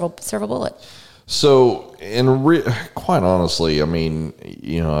 there's your silver bullet. So, quite honestly, I mean,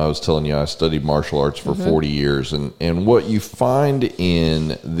 I was telling you, I studied martial arts for 40 years, and what you find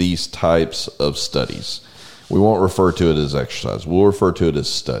in these types of studies, we won't refer to it as exercise. We'll refer to it as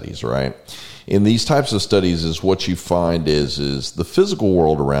studies, right? In these types of studies is what you find is the physical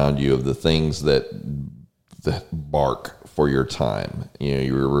world around you of the things that bark for your time.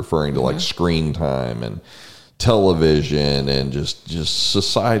 You were referring to like screen time and television and just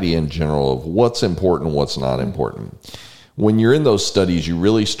society in general of what's important, what's not important. When you're in those studies, you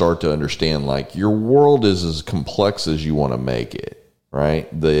really start to understand like your world is as complex as you want to make it, right?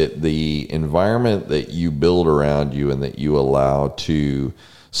 The environment that you build around you and that you allow to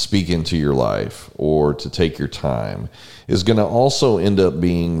speak into your life or to take your time is going to also end up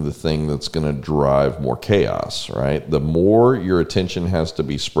being the thing that's going to drive more chaos, right? The more your attention has to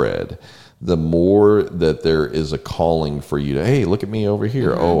be spread, the more that there is a calling for you to, hey, look at me over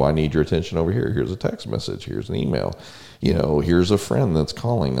here. Oh, I need your attention over here. Here's a text message. Here's an email. Here's a friend that's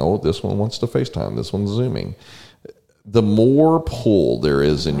calling. Oh, this one wants to FaceTime. This one's Zooming. The more pull there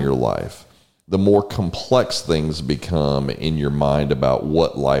is in your life, the more complex things become in your mind about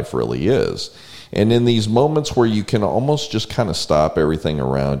what life really is. And in these moments where you can almost just kind of stop everything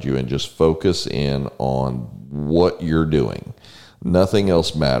around you and just focus in on what you're doing, nothing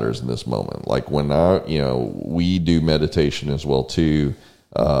else matters in this moment. Like when we do meditation as well too,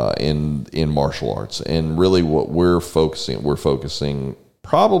 in martial arts, and really what we're focusing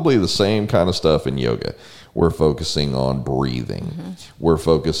probably the same kind of stuff in yoga. We're focusing on breathing. We're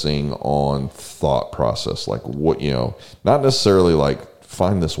focusing on thought process, like what, not necessarily like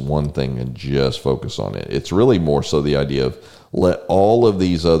find this one thing and just focus on it. It's really more so the idea of let all of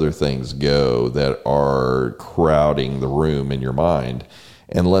these other things go that are crowding the room in your mind,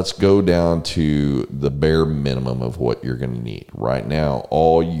 and let's go down to the bare minimum of what you're going to need. Right now,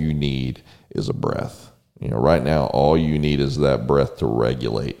 all you need is a breath. Right now, all you need is that breath to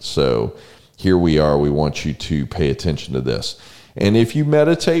regulate. So here we are. We want you to pay attention to this. And if you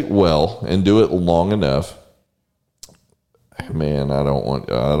meditate well and do it long enough, man, I don't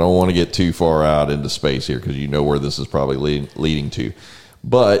want to get too far out into space here, because where this is probably leading to.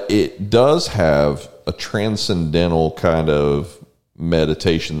 But it does have a transcendental kind of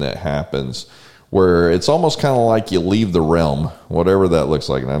meditation that happens where it's almost kind of like you leave the realm, whatever that looks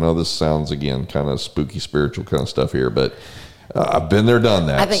like. And I know this sounds, again, kind of spooky, spiritual kind of stuff here, but I've been there, done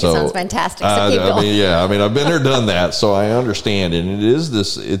that. I think it sounds fantastic. So keep going. I've been there, done that. So I understand. And it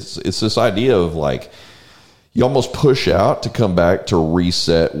is it's this idea of like, you almost push out to come back to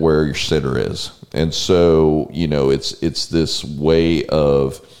reset where your center is. And so, it's this way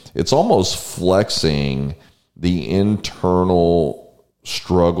of, it's almost flexing the internal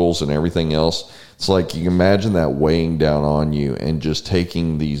struggles and everything else. It's like you imagine that weighing down on you and just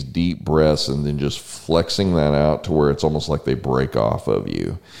taking these deep breaths and then just flexing that out to where it's almost like they break off of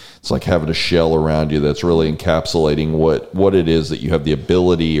you. It's like having a shell around you that's really encapsulating what it is that you have the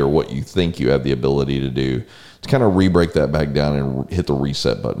ability, or what you think you have the ability to do, to kind of re-break that back down and hit the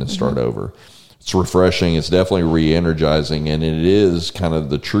reset button and start over. It's refreshing. It's definitely re-energizing, and it is kind of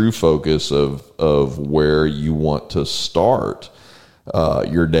the true focus of where you want to start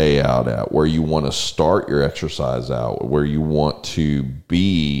your day out at, where you want to start your exercise out, where you want to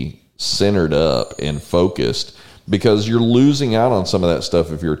be centered up and focused, because you're losing out on some of that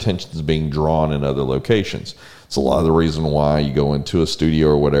stuff if your attention is being drawn in other locations. It's a lot of the reason why you go into a studio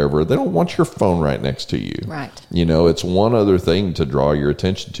or whatever. They don't want your phone right next to you. Right. It's one other thing to draw your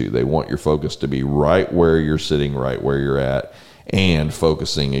attention to. They want your focus to be right where you're sitting, right where you're at, and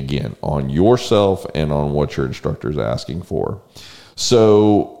focusing, again, on yourself and on what your instructor is asking for.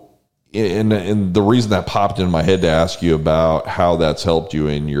 So, and the reason that popped in my head to ask you about how that's helped you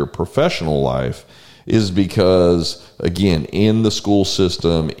in your professional life is because, again, in the school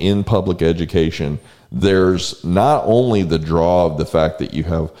system, in public education, there's not only the draw of the fact that you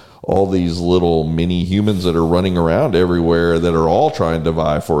have all these little mini humans that are running around everywhere that are all trying to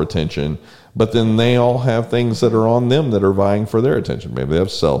vie for attention, but then they all have things that are on them that are vying for their attention. Maybe they have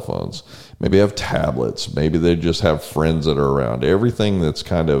cell phones, maybe they have tablets, maybe they just have friends that are around. Everything that's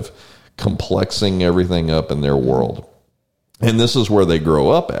kind of complexing everything up in their world. And this is where they grow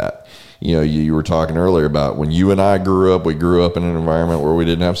up at. You were talking earlier about when you and I grew up, we grew up in an environment where we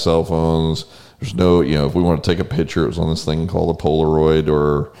didn't have cell phones. There's no, if we want to take a picture, it was on this thing called a Polaroid,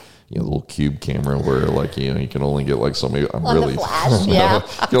 or the little cube camera where you can only get like so many. I'm on really the flash, yeah.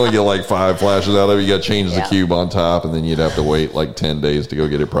 You can only get like 5 flashes out of it. You got to change the cube on top, and then you'd have to wait like 10 days to go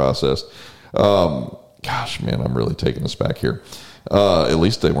get it processed. Gosh, man, I'm really taking us back here. At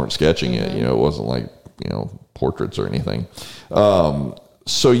least they weren't sketching it. It wasn't like portraits or anything.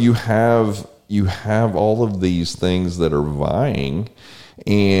 So you have all of these things that are vying,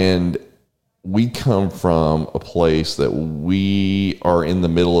 and we come from a place that we are in the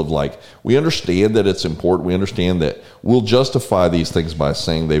middle of, like, we understand that it's important. We understand that we'll justify these things by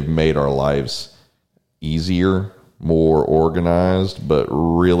saying they've made our lives easier, more organized, but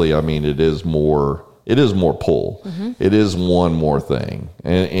really, I mean, it is more pull. Mm-hmm. It is one more thing.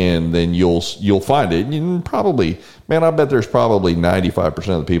 And then you'll find it. And probably, man, I bet there's probably 95%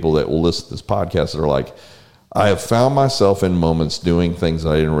 of the people that will listen to this podcast that are like, I have found myself in moments doing things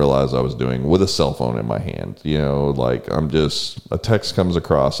I didn't realize I was doing with a cell phone in my hand. Like a text comes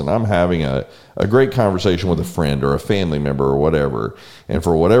across and I'm having a great conversation with a friend or a family member or whatever. And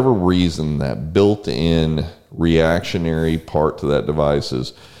for whatever reason, that built-in reactionary part to that device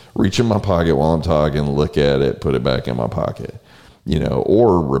is reach in my pocket while I'm talking, look at it, put it back in my pocket.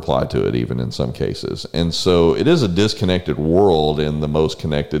 or reply to it even in some cases. And so it is a disconnected world in the most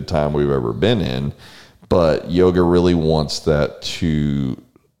connected time we've ever been in. But yoga really wants that to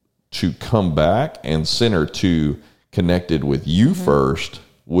come back and center to connected with you first,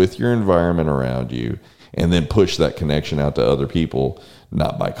 with your environment around you, and then push that connection out to other people,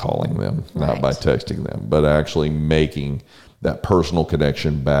 not by calling them, not by texting them, but actually making that personal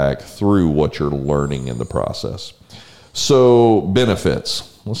connection back through what you're learning in the process. So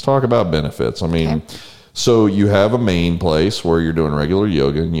benefits. Let's talk about benefits. I mean, so you have a main place where you're doing regular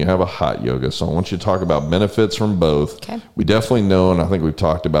yoga and you have a hot yoga. So I want you to talk about benefits from both. Okay. We definitely know, and I think we've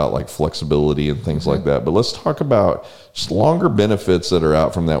talked about like flexibility and things like that, but let's talk about just longer benefits that are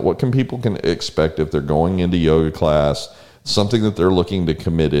out from that. What can people expect if they're going into yoga class, something that they're looking to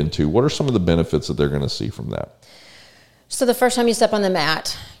commit into? What are some of the benefits that they're going to see from that? So the first time you step on the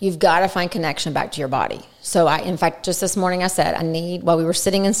mat, you've got to find connection back to your body. So in fact, just this morning I said, while we were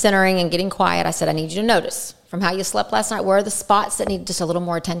sitting and centering and getting quiet, I said, I need you to notice from how you slept last night, where are the spots that need just a little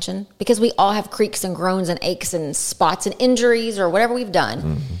more attention? Because we all have creaks and groans and aches and spots and injuries or whatever we've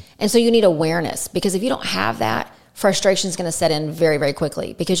done. And so you need awareness, because if you don't have that, frustration is going to set in very, very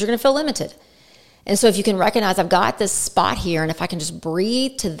quickly because you're going to feel limited. And so if you can recognize I've got this spot here, and if I can just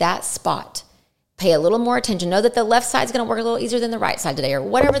breathe to that spot, pay a little more attention, know that the left side is going to work a little easier than the right side today, or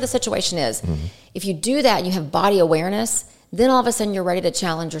whatever the situation is. If you do that and you have body awareness, then all of a sudden you're ready to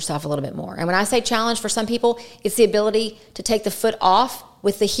challenge yourself a little bit more. And when I say challenge, for some people, it's the ability to take the foot off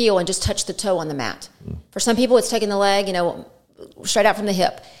with the heel and just touch the toe on the mat. For some people, it's taking the leg, straight out from the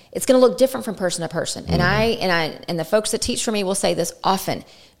hip. It's going to look different from person to person. And the folks that teach for me will say this often: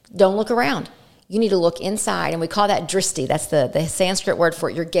 don't look around. You need to look inside, and we call that drishti. That's the Sanskrit word for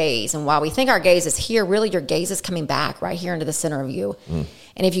it, your gaze. And while we think our gaze is here, really your gaze is coming back right here into the center of you. And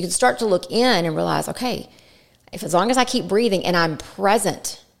if you can start to look in and realize, okay, as long as I keep breathing and I'm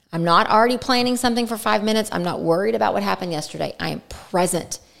present, I'm not already planning something for 5 minutes, I'm not worried about what happened yesterday, I am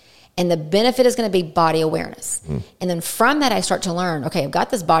present. And the benefit is going to be body awareness. And then from that, I start to learn, okay, I've got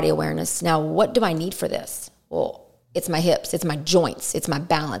this body awareness. Now, what do I need for this? Well, it's my hips, it's my joints, it's my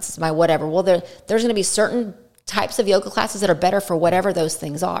balance, it's my whatever. Well, there's going to be certain types of yoga classes that are better for whatever those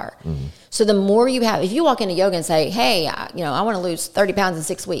things are. So the more you have, if you walk into yoga and say, hey, I want to lose 30 pounds in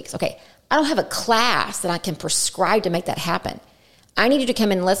 6 weeks. Okay, I don't have a class that I can prescribe to make that happen. I need you to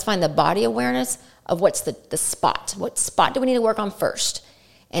come in and let's find the body awareness of what's the spot. What spot do we need to work on first?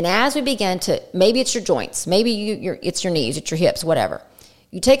 And as we begin to, maybe it's your joints, maybe it's your knees, it's your hips, whatever.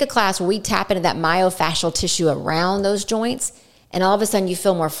 You take a class where we tap into that myofascial tissue around those joints, and all of a sudden you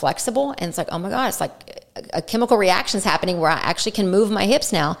feel more flexible, and it's like, oh my God, it's like a chemical reaction is happening where I actually can move my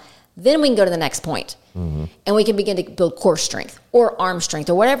hips now. Then we can go to the next point, and we can begin to build core strength or arm strength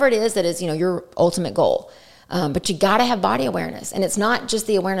or whatever it is that is, your ultimate goal. But you got to have body awareness, and it's not just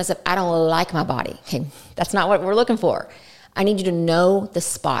the awareness of I don't like my body. Okay, that's not what we're looking for. I need you to know the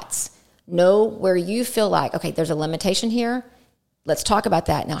spots, know where you feel like, okay, there's a limitation here. Let's talk about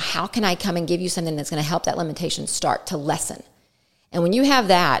that. Now, how can I come and give you something that's going to help that limitation start to lessen? And when you have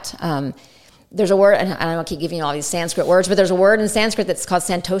that, there's a word, and I don't keep giving you all these Sanskrit words, but there's a word in Sanskrit that's called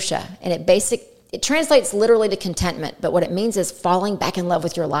santosha, and it translates literally to contentment, but what it means is falling back in love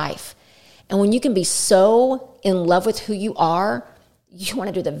with your life. And when you can be so in love with who you are, you want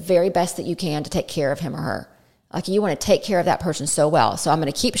to do the very best that you can to take care of him or her. Like you want to take care of that person so well. So I'm going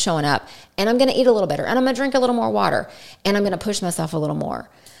to keep showing up, and I'm going to eat a little better, and I'm going to drink a little more water, and I'm going to push myself a little more.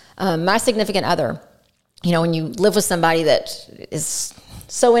 My significant other, when you live with somebody that is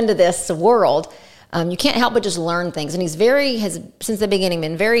so into this world, you can't help but just learn things. And has since the beginning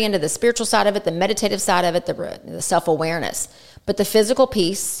been very into the spiritual side of it, the meditative side of it, the self-awareness. But the physical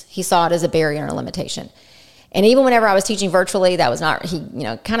piece, he saw it as a barrier and a limitation. And even whenever I was teaching virtually, that was not, he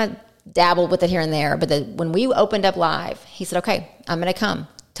kind of dabbled with it here and there. But when we opened up live, he said, okay, I'm going to come.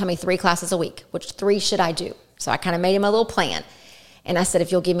 Tell me 3 classes a week. Which 3 should I do? So I kind of made him a little plan. And I said,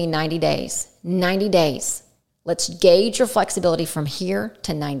 if you'll give me 90 days, let's gauge your flexibility from here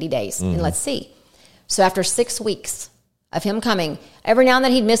to 90 days. And let's see. So after 6 weeks of him coming, every now and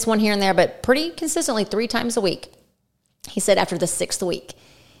then he'd miss one here and there, but pretty consistently 3 times a week, he said after the 6th week,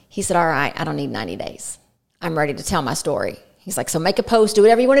 he said, all right, I don't need 90 days. I'm ready to tell my story. He's like, so make a post, do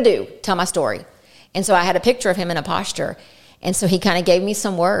whatever you want to do, tell my story. And so I had a picture of him in a posture. And so he kind of gave me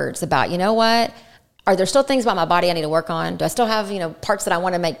some words about, you know what? Are there still things about my body I need to work on? Do I still have, parts that I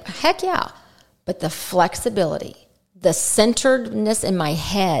want to make? Heck yeah. But the flexibility, the centeredness in my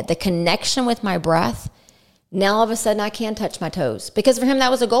head, the connection with my breath, Now all of a sudden I can touch my toes, because for him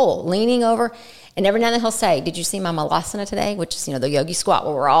that was a goal, leaning over. And every now and then he'll say, did you see my Malasana today? Which is, the yogi squat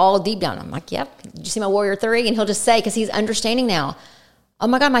where we're all deep down. I'm like, yep. Did you see my Warrior 3? And he'll just say, because he's understanding now, oh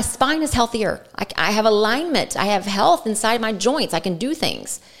my God, my spine is healthier. I have alignment. I have health inside my joints. I can do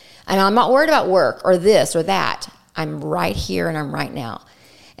things. And I'm not worried about work or this or that. I'm right here and I'm right now.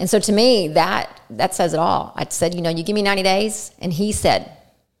 And so to me, that says it all. I said, you give me 90 days. And he said,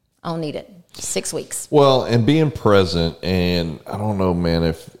 I'll need it. 6 weeks. Well, and being present, and I don't know,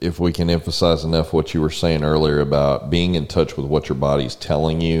 man, if we can emphasize enough what you were saying earlier about being in touch with what your body's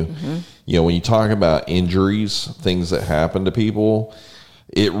telling you. Mm-hmm. When you talk about injuries, things that happen to people,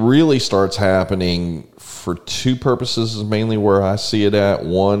 it really starts happening for two purposes is mainly where I see it at.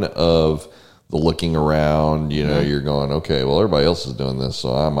 One of the looking around, mm-hmm. You're going, okay, well, everybody else is doing this,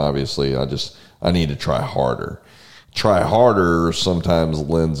 so I need to try harder. Try harder sometimes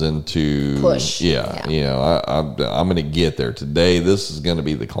lends into push. Yeah. I'm going to get there today. This is going to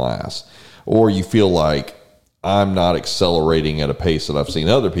be the class. Or you feel like I'm not accelerating at a pace that I've seen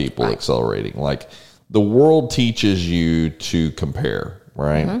other people accelerating. Like the world teaches you to compare,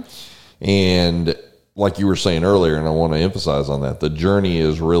 right? Mm-hmm. And like you were saying earlier, and I want to emphasize on that, the journey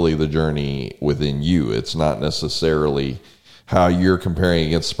is really the journey within you. It's not necessarily how you're comparing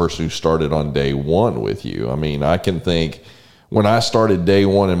against the person who started on day one with you. I mean, I can think when I started day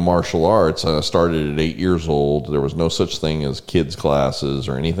one in martial arts, I started at 8 years old. There was no such thing as kids classes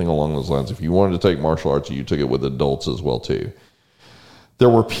or anything along those lines. If you wanted to take martial arts, you took it with adults as well too. There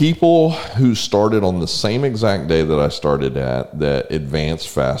were people who started on the same exact day that I started at that advanced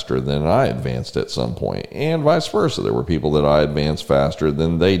faster than I advanced at some point, and vice versa. There were people that I advanced faster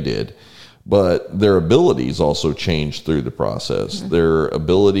than they did. But their abilities also changed through the process. Mm-hmm. Their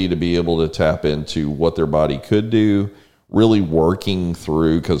ability to be able to tap into what their body could do, really working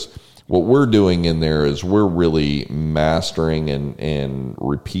through, because what we're doing in there is we're really mastering and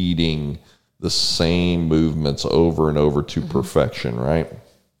repeating the same movements over and over to mm-hmm. perfection, right?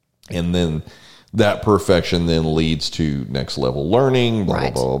 And then that perfection then leads to next level learning, blah,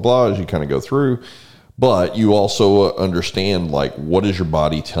 blah, blah, blah, blah, as you kind of go through. But you also understand, like, what is your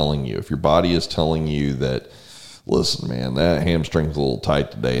body telling you? If your body is telling you that, listen, man, that hamstring's a little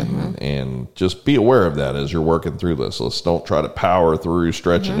tight today, and just be aware of that as you're working through this. Let's don't try to power through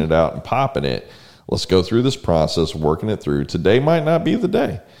stretching it out and popping it. Let's go through this process, working it through. Today might not be the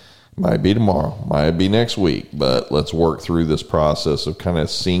day. Might be tomorrow. Might be next week. But let's work through this process of kind of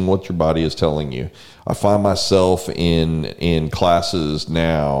seeing what your body is telling you. I find myself in classes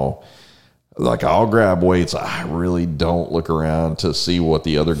now, like I'll grab weights. I really don't look around to see what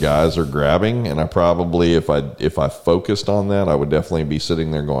the other guys are grabbing. And I probably, if I focused on that, I would definitely be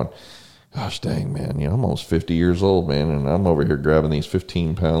sitting there going, gosh dang, man, I'm almost 50 years old, man. And I'm over here grabbing these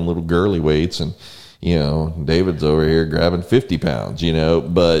 15-pound little girly weights. And, David's over here grabbing 50 pounds,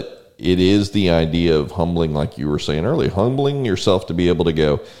 but it is the idea of humbling, like you were saying earlier, humbling yourself to be able to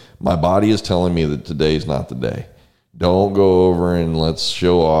go, my body is telling me that today's not the day. Don't Go over and let's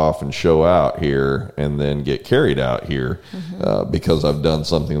show off and show out here and then get carried out here because I've done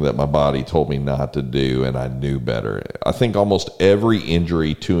something that my body told me not to do and I knew better. I think almost every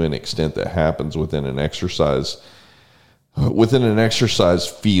injury to an extent that happens within an exercise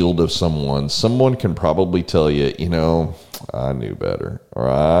field of someone can probably tell you, I knew better, or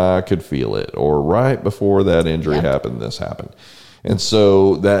I could feel it, or right before that injury happened, this happened. And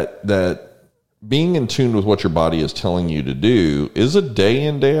so that being in tune with what your body is telling you to do is a day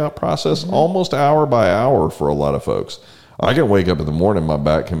in, day out process, almost hour by hour for a lot of folks. I can wake up in the morning, my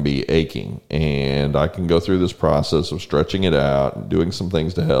back can be aching, and I can go through this process of stretching it out and doing some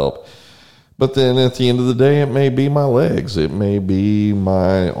things to help. But then at the end of the day, it may be my legs, it may be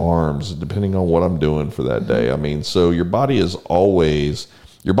my arms, depending on what I'm doing for that day. I mean, so your body is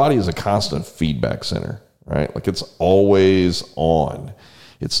a constant feedback center, right? Like it's always on.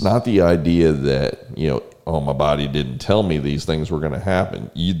 It's not the idea that, my body didn't tell me these things were going to happen.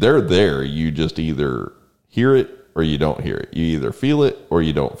 They're there. You just either hear it or you don't hear it. You either feel it or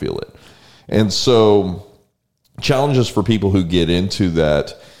you don't feel it. And so challenges for people who get into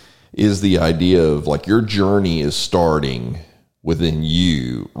that is the idea of like your journey is starting within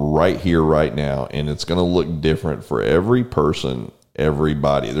you right here, right now. And it's going to look different for every person,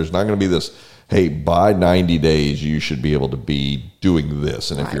 everybody. There's not going to be this, hey, by 90 days, you should be able to be doing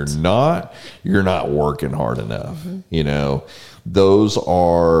this. And if you're not working hard enough. Those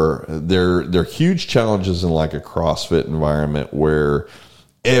are, they're huge challenges in like a CrossFit environment where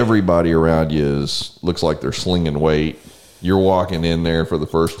everybody around you looks like they're slinging weight. You're walking in there for the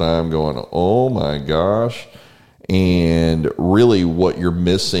first time going, oh my gosh. And really what you're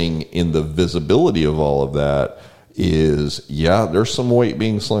missing in the visibility of all of that is, yeah, there's some weight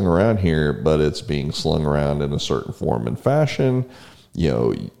being slung around here, but it's being slung around in a certain form and fashion.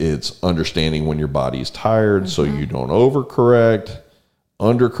 It's understanding when your body's tired so you don't overcorrect,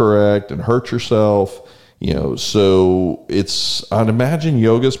 undercorrect, and hurt yourself. So I'd imagine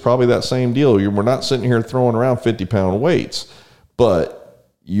yoga is probably that same deal. We're not sitting here throwing around 50-pound weights, but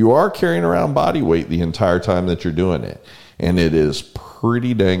you are carrying around body weight the entire time that you're doing it. And it is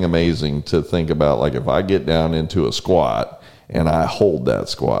pretty dang amazing to think about, like, if I get down into a squat and I hold that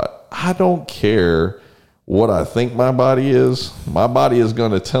squat, I don't care what I think my body is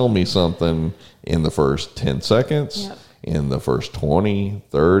going to tell me something in the first 10 seconds, in the first 20,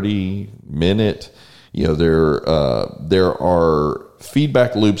 30 minute. There are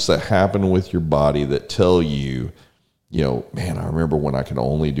feedback loops that happen with your body that tell you, man, I remember when I could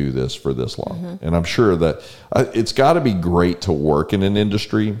only do this for this long. And I'm sure that it's got to be great to work in an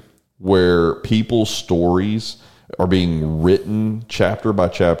industry where people's stories are being written chapter by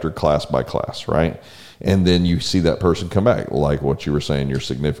chapter, class by class, right? And then you see that person come back, like what you were saying, your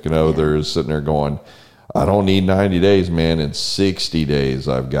significant other is sitting there going, I don't need 90 days, man. In 60 days,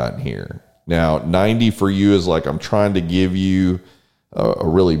 I've gotten here. Now, 90 for you is like, I'm trying to give you a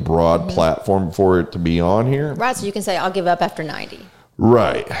really broad platform for it to be on here. Right, so you can say, I'll give up after 90.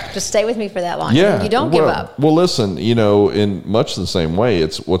 Right. Just stay with me for that long. Yeah. You don't give up. Well, listen, in much the same way,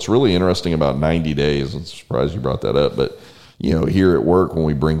 it's what's really interesting about 90 days. I'm surprised you brought that up, but here at work, when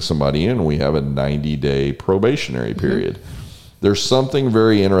we bring somebody in, we have a 90-day probationary period. There's something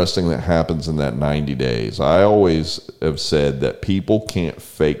very interesting that happens in that 90 days. I always have said that people can't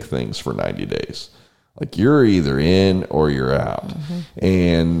fake things for 90 days. Like, you're either in or you're out.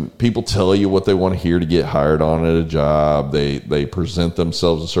 And people tell you what they want to hear to get hired on at a job. They present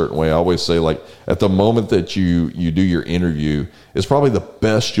themselves a certain way. I always say, like, at the moment that you do your interview, it's probably the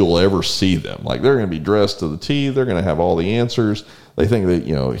best you'll ever see them. Like, they're going to be dressed to the T. They're going to have all the answers. They think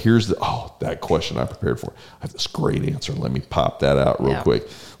that, here's that question I prepared for. I have this great answer. Let me pop that out real quick.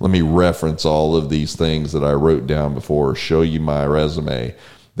 Let me reference all of these things that I wrote down before, show you my resume.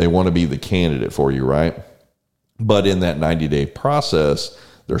 They want to be the candidate for you, right? But in that 90-day process,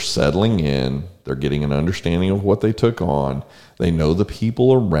 they're settling in. They're getting an understanding of what they took on. They know the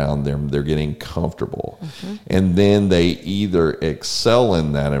people around them. They're getting comfortable. And then they either excel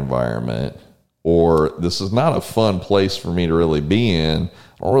in that environment, or this is not a fun place for me to really be in.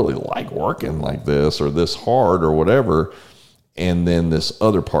 I don't really like working like this or this hard or whatever. And then this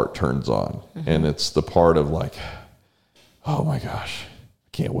other part turns on. And it's the part of like, oh my gosh,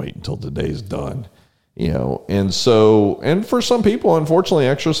 can't wait until today's done. And for some people, unfortunately,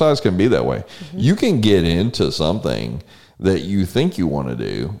 exercise can be that way. You can get into something that you think you want to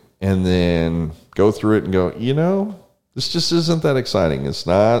do and then go through it and go, this just isn't that exciting. It's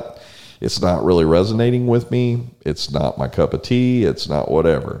not really resonating with me. It's not my cup of tea. It's not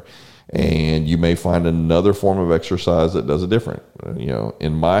whatever. And you may find another form of exercise that does it different.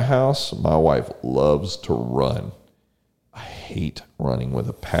 In my house, my wife loves to run. I hate running with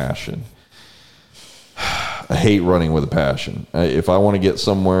a passion. If I want to get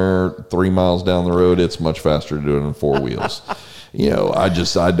somewhere 3 miles down the road, it's much faster to do it on four wheels.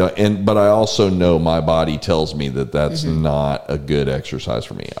 But I also know my body tells me that that's not a good exercise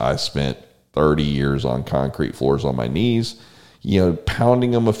for me. I spent 30 years on concrete floors on my knees,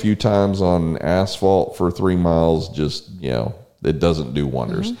 pounding them a few times on asphalt for 3 miles. It doesn't do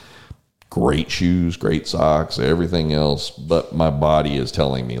wonders. Great shoes, great socks, everything else. But my body is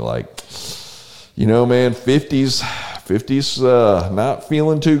telling me, like, man, 50's not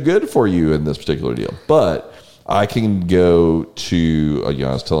feeling too good for you in this particular deal. But I can go to, I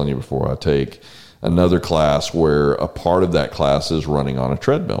was telling you before, I take another class where a part of that class is running on a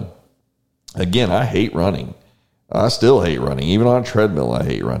treadmill. Again, I hate running. I still hate running. Even on a treadmill, I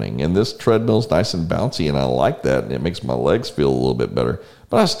hate running. And this treadmill's nice and bouncy, and I like that, and it makes my legs feel a little bit better.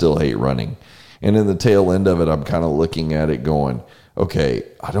 But I still hate running. And in the tail end of it, I'm kind of looking at it going, okay,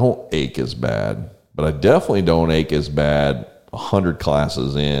 I don't ache as bad, but I definitely don't ache as bad 100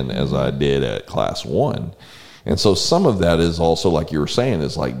 classes in as I did at class 1. And so some of that is also, like you were saying,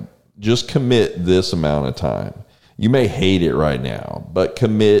 is like, just commit this amount of time. You may hate it right now, but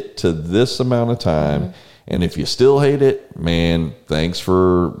commit to this amount of time. And if you still hate it, man, thanks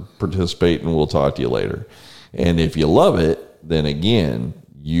for participating. We'll talk to you later. And if you love it, then again,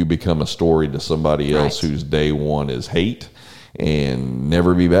 you become a story to somebody else whose day one is hate and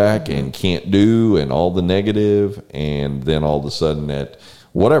never be back and can't do and all the negative. And then all of a sudden at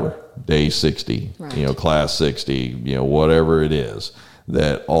whatever, day 60, class 60, whatever it is,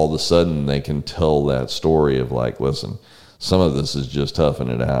 that all of a sudden they can tell that story of like, listen, some of this is just toughing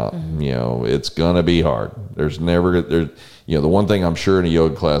it out. It's going to be hard. The one thing I'm sure in a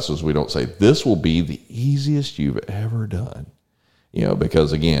yoga class is we don't say, this will be the easiest you've ever done.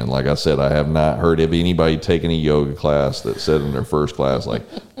 Because again, like I said, I have not heard of anybody taking a yoga class that said in their first class, like,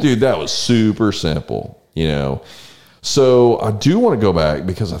 dude, that was super simple, So I do want to go back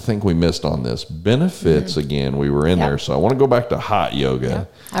because I think we missed on this. Benefits, again, we were in there. So I want to go back to hot yoga. Yeah,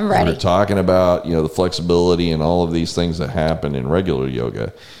 I'm ready. We're talking about, the flexibility and all of these things that happen in regular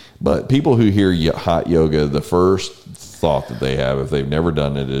yoga. But people who hear hot yoga, the first thought that they have, if they've never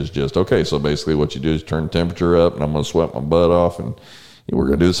done it, is just, okay, so basically what you do is turn the temperature up and I'm going to sweat my butt off and we're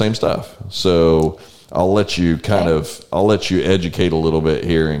going to do the same stuff. So I'll let you educate a little bit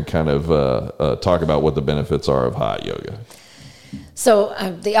here and kind of talk about what the benefits are of hot yoga. So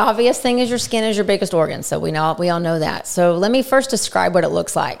the obvious thing is your skin is your biggest organ. So we all know that. So let me first describe what it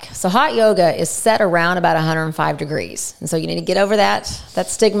looks like. So hot yoga is set around about 105 degrees. And so you need to get over that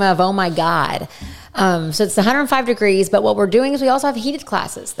stigma of, oh my God. So it's 105 degrees, but what we're doing is we also have heated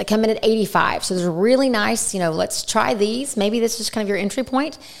classes that come in at 85. So there's a really nice, let's try these. Maybe this is kind of your entry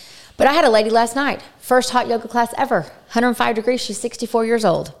point. But I had a lady last night, first hot yoga class ever, 105 degrees. She's 64 years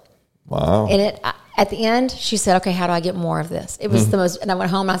old. Wow. And at the end, she said, okay, how do I get more of this? It was the most, and I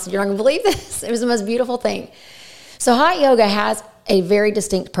went home and I said, you're not going to believe this. It was the most beautiful thing. So hot yoga has a very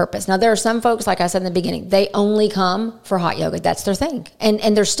distinct purpose. Now, there are some folks, like I said in the beginning, they only come for hot yoga. That's their thing.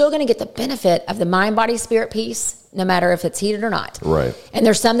 And they're still going to get the benefit of the mind, body, spirit piece, no matter if it's heated or not. Right. And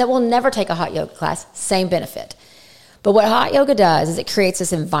there's some that will never take a hot yoga class, same benefit. But what hot yoga does is it creates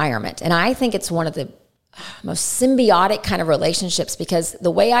this environment. And I think it's one of the most symbiotic kind of relationships, because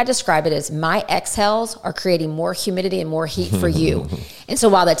the way I describe it is my exhales are creating more humidity and more heat for you. And so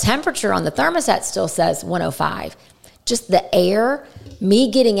while the temperature on the thermostat still says 105, just the air,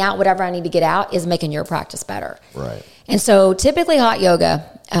 me getting out whatever I need to get out, is making your practice better. Right. And so typically hot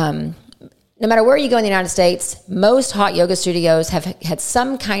yoga, no matter where you go in the United States, most hot yoga studios have had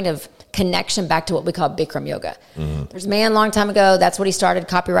some kind of connection back to what we call Bikram yoga. There's a man a long time ago, that's what he started,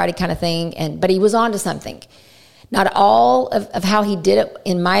 copyrighted kind of thing, but he was onto something. Not all of how he did it,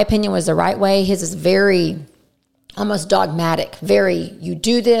 in my opinion, was the right way. His is very almost dogmatic, you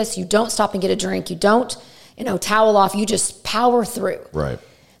do this, you don't stop and get a drink, you don't, towel off, you just power through. Right.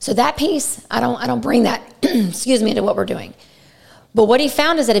 So that piece, I don't bring that, into what we're doing. But what he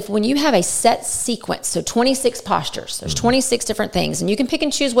found is that when you have a set sequence, so 26 postures, there's 26 different things, and you can pick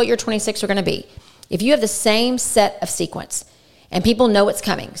and choose what your 26 are going to be. If you have the same set of sequence and people know what's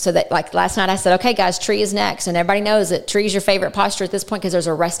coming, so that like last night I said, okay, guys, tree is next. And everybody knows that tree is your favorite posture at this point because there's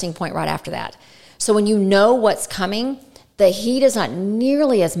a resting point right after that. So when you know what's coming, the heat is not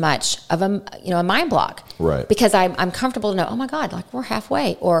nearly as much of a mind block. Right. Because I'm comfortable to know, oh my God, like we're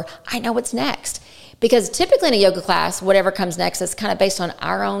halfway, or I know what's next. Because typically in a yoga class, whatever comes next is kind of based on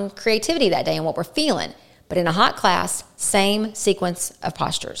our own creativity that day and what we're feeling. But in a hot class, same sequence of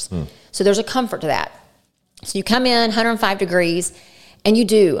postures. So there's a comfort to that. So you come in 105 degrees and you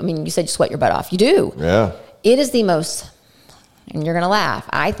said you sweat your butt off. You do. Yeah. It is the most, and you're going to laugh,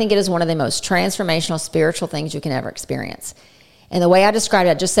 I think it is one of the most transformational spiritual things you can ever experience. And the way I described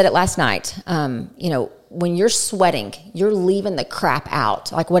it, I just said it last night, when you're sweating, you're leaving the crap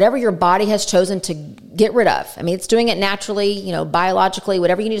out. Like whatever your body has chosen to get rid of. I mean, it's doing it naturally, biologically,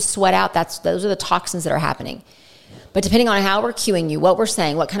 whatever you need to sweat out, those are the toxins that are happening. But depending on how we're cueing you, what we're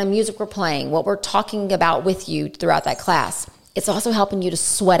saying, what kind of music we're playing, what we're talking about with you throughout that class, it's also helping you to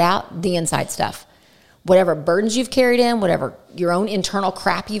sweat out the inside stuff. Whatever burdens you've carried in, whatever your own internal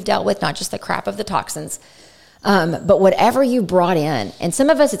crap you've dealt with, not just the crap of the toxins, but whatever you brought in. And some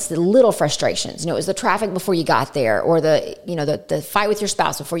of us, it's the little frustrations. It was the traffic before you got there, or the fight with your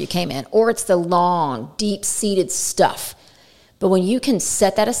spouse before you came in, or it's the long, deep-seated stuff. But when you can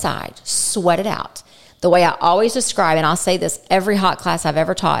set that aside, sweat it out, the way I always describe, and I'll say this every hot class I've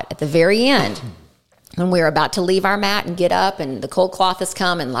ever taught, at the very end, when we're about to leave our mat and get up and the cold cloth has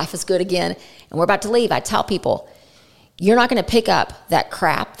come and life is good again, and we're about to leave, I tell people, you're not going to pick up that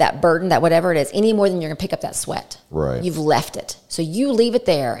crap, that burden, that whatever it is, any more than you're going to pick up that sweat. Right. You've left it. So you leave it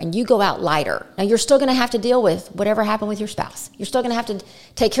there and you go out lighter. Now, you're still going to have to deal with whatever happened with your spouse. You're still going to have to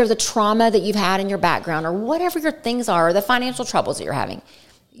take care of the trauma that you've had in your background, or whatever your things are, or the financial troubles that you're having.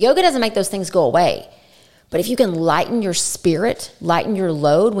 Yoga doesn't make those things go away. But if you can lighten your spirit, lighten your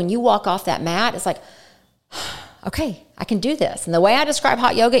load, when you walk off that mat, it's like, okay, I can do this. And the way I describe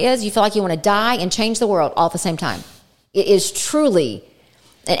hot yoga is you feel like you want to die and change the world all at the same time. It is truly,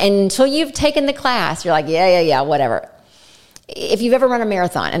 and until you've taken the class, you're like, yeah, whatever. if you've ever run a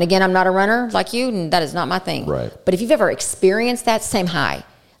marathon, and again, I'm not a runner like you, and that is not my thing. Right. But if you've ever experienced that same high,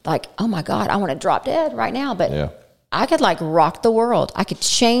 like, oh my God, I want to drop dead right now. But I could like rock the world. I could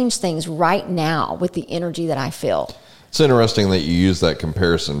change things right now with the energy that I feel. It's interesting that you use that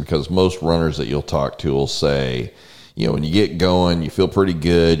comparison, because most runners that you'll talk to will say, you know, when you get going, you feel pretty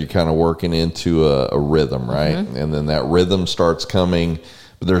good. You're kind of working into a rhythm, right? Mm-hmm. And then that rhythm starts coming.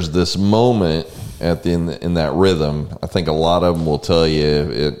 But there's this moment in that rhythm. I think a lot of them will tell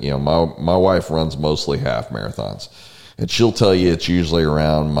you, my wife runs mostly half marathons. And she'll tell you it's usually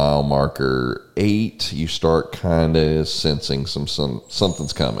around mile marker 8. You start kind of sensing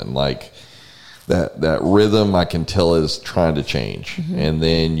something's coming. Like that rhythm, I can tell, is trying to change. Mm-hmm. And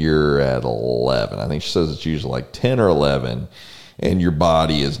then you're at 11. I think she says it's usually like 10 or 11. And your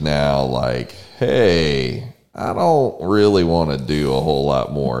body is now like, hey, I don't really want to do a whole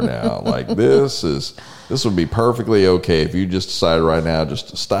lot more now. Like this would be perfectly okay if you just decided right now just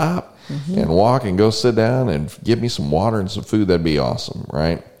to stop and walk and go sit down and give me some water and some food. That'd be awesome,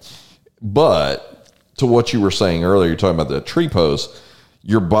 right? But to what you were saying earlier, you're talking about the tree pose.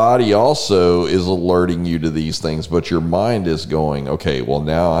 Your body also is alerting you to these things, but your mind is going, okay, well,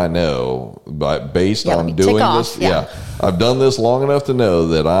 now I know, but based on doing this, I've done this long enough to know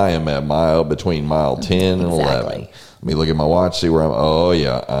that I am at between mile 10 and 11. Let me look at my watch, see where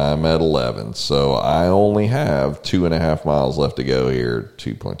I'm at 11. So I only have 2.5 miles left to go here,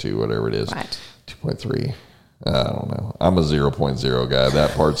 2.2, whatever it is, right. 2.3. I don't know. I'm a 0.0 guy.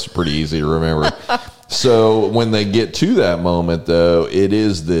 That part's pretty easy to remember. So when they get to that moment, though, it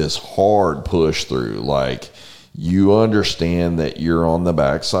is this hard push through. Like, you understand that you're on the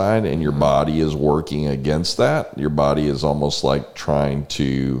backside and your body is working against that. Your body is almost like trying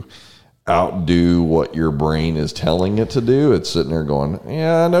to outdo what your brain is telling it to do. It's sitting there going,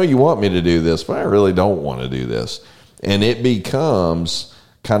 yeah, I know you want me to do this, but I really don't want to do this. And it becomes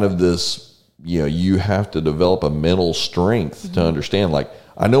kind of this, you have to develop a mental strength to understand, like,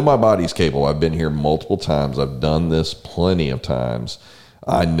 I know my body's capable. I've been here multiple times. I've done this plenty of times.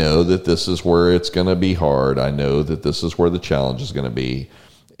 I know that this is where it's going to be hard. I know that this is where the challenge is going to be.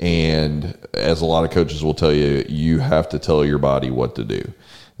 And as a lot of coaches will tell you, you have to tell your body what to do.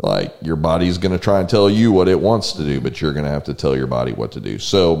 Like, your body's going to try and tell you what it wants to do, but you're going to have to tell your body what to do.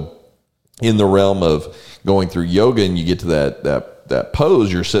 So in the realm of going through yoga and you get to that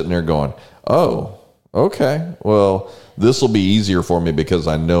pose, you're sitting there going, oh, okay, well, this will be easier for me because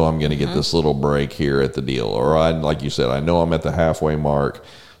I know I'm going to get this little break here at the deal. Or like you said, I know I'm at the halfway mark,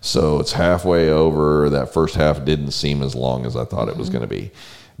 so it's halfway over. That first half didn't seem as long as I thought it was going to be.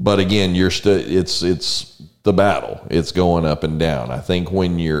 But again, it's the battle. It's going up and down. I think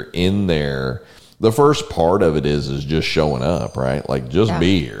when you're in there, the first part of it is just showing up, right? Like, just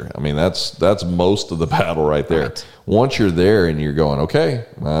be here. I mean, that's most of the battle right there. Right. Once you're there and you're going, okay,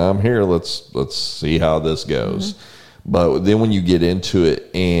 I'm here. Let's see how this goes. But then when you get into it,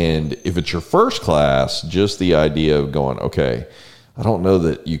 and if it's your first class, just the idea of going, okay, I don't know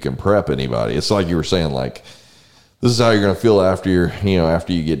that you can prep anybody. It's like you were saying, like, this is how you're going to feel after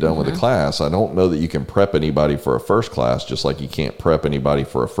you get done with the class. I don't know that you can prep anybody for a first class, just like you can't prep anybody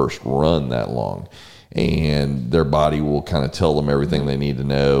for a first run that long. And their body will kind of tell them everything they need to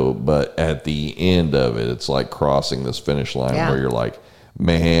know. But at the end of it, it's like crossing this finish line where you're like,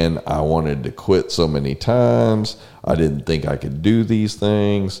 man, I wanted to quit so many times. I didn't think I could do these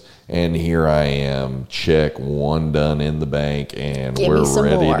things. And here I am, check, one done in the bank, and we're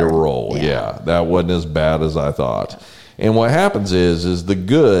ready to roll. Yeah, that wasn't as bad as I thought. And what happens is the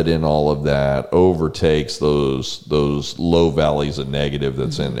good in all of that overtakes those low valleys of negative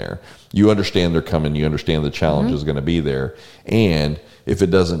that's in there. You understand they're coming. You understand the challenge is going to be there. And if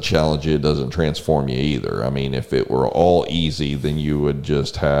it doesn't challenge you, it doesn't transform you either. I mean, if it were all easy, then you would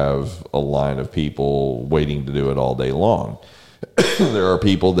just have a line of people waiting to do it all day long. There are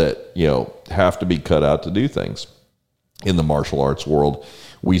people that, have to be cut out to do things. In the martial arts world,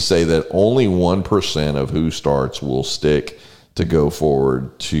 we say that only 1% of who starts will stick to go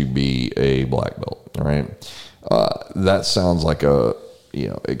forward to be a black belt, right? That sounds like a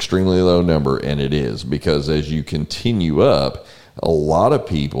extremely low number, and it is, because as you continue up, a lot of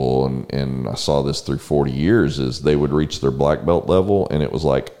people, and I saw this through 40 years, is they would reach their black belt level, and it was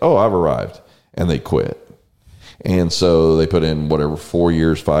like, oh, I've arrived, and they quit. And so they put in 4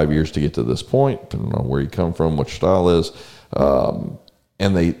 years, 5 years to get to this point, depending on where you come from, what your style is.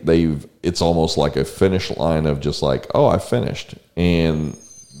 And it's almost like a finish line of just like, oh, I finished. And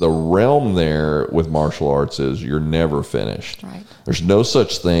the realm there with martial arts is you're never finished. Right. There's no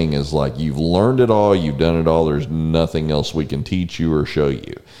such thing as like, you've learned it all, you've done it all, there's nothing else we can teach you or show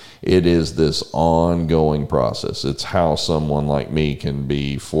you. It is this ongoing process. It's how someone like me can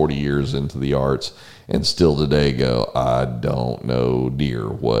be 40 years into the arts and still today go, I don't know, dear,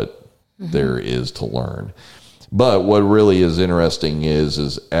 what there is to learn. But what really is interesting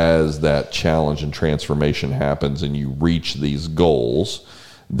is as that challenge and transformation happens and you reach these goals,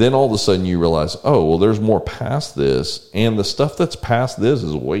 then all of a sudden you realize, oh, well, there's more past this. And the stuff that's past this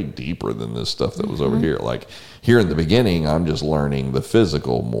is way deeper than this stuff that was over here. Like here in the beginning, I'm just learning the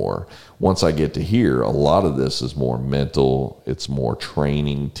physical more. Once I get to here, a lot of this is more mental. It's more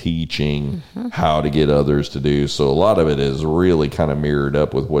training, teaching, how to get others to do. So a lot of it is really kind of mirrored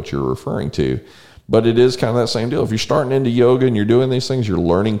up with what you're referring to. But it is kind of that same deal. If you're starting into yoga and you're doing these things, you're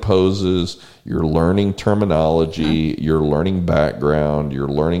learning poses, you're learning terminology, you're learning background, you're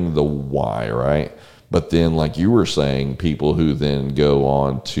learning the why, right? But then, like you were saying, people who then go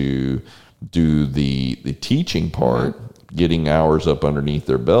on to do the teaching part, getting hours up underneath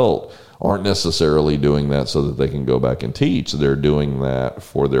their belt, aren't necessarily doing that so that they can go back and teach. They're doing that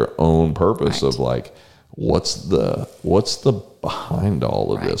for their own purpose of like, what's the behind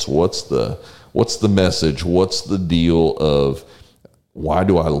all of this? What's the message? What's the deal of why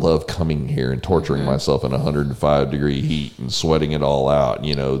do I love coming here and torturing myself in 105-degree heat and sweating it all out?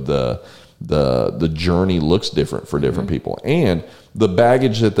 You know, the journey looks different for different people. And the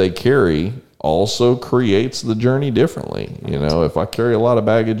baggage that they carry also creates the journey differently. You know, if I carry a lot of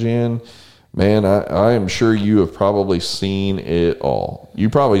baggage in, man, I am sure you have probably seen it all.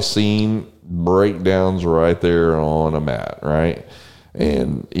 You've probably seen breakdowns right there on a mat, right?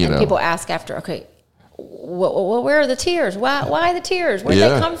 And people ask after, okay, where are the tears? Why the tears? Where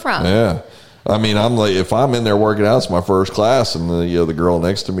did they come from? Yeah. I mean, I'm like, if I'm in there working out, it's my first class, and the girl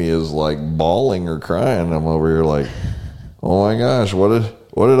next to me is like bawling or crying. I'm over here like, oh my gosh, what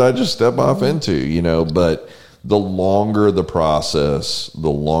did I just step off into? But the longer the process, the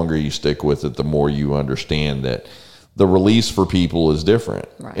longer you stick with it, the more you understand that the release for people is different.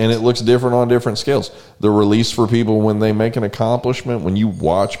 Right. And it looks different on different scales. The release for people when they make an accomplishment, when you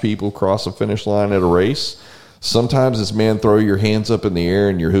watch people cross a finish line at a race, sometimes it's, man, throw your hands up in the air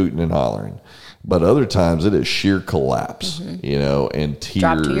and you're hooting and hollering. But other times it is sheer collapse, and tears.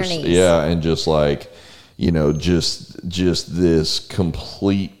 Drop to your knees. Yeah, and just like, just this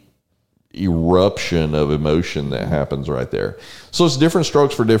complete eruption of emotion that happens right there. So it's different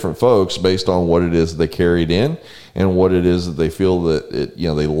strokes for different folks based on what it is they carried in and what it is that they feel that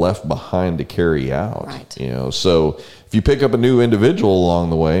they left behind to carry out. Right. So if you pick up a new individual along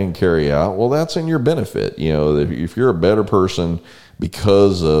the way and carry out, well, that's in your benefit. If you're a better person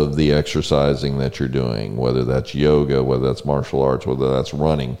because of the exercising that you're doing, whether that's yoga, whether that's martial arts, whether that's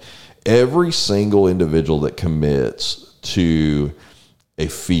running, every single individual that commits to a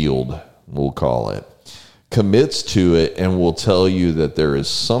field, we'll call it, commits to it and will tell you that there is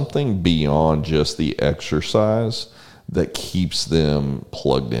something beyond just the exercise that keeps them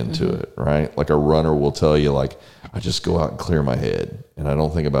plugged into it, right? Like a runner will tell you, like, I just go out and clear my head and I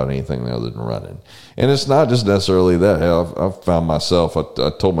don't think about anything other than running. And it's not just necessarily that. I've found myself,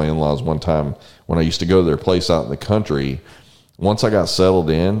 I told my in-laws one time when I used to go to their place out in the country, once I got settled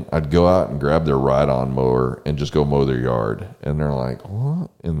in, I'd go out and grab their ride-on mower and just go mow their yard. And they're like,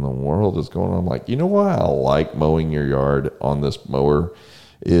 what in the world is going on? I'm like, you know why I like mowing your yard on this mower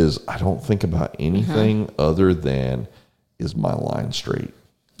is I don't think about anything other than, is my line straight?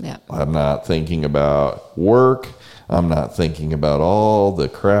 Yeah. I'm not thinking about work. I'm not thinking about all the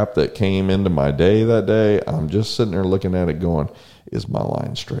crap that came into my day that day. I'm just sitting there looking at it going, is my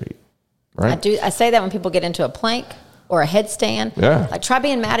line straight? Right? I say that when people get into a plank or a headstand. Yeah. Like, try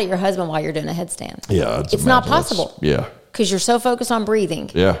being mad at your husband while you're doing a headstand. Yeah. It's not possible. Yeah. Because you're so focused on breathing.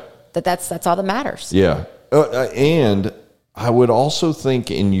 Yeah. That's all that matters. Yeah. And I would also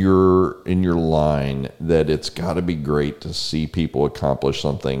think in your line that it's got to be great to see people accomplish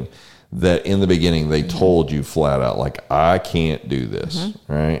something that in the beginning they told you flat out, like, I can't do this,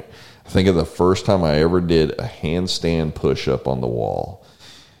 right? I think of the first time I ever did a handstand push-up on the wall.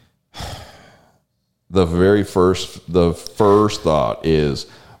 The first thought is,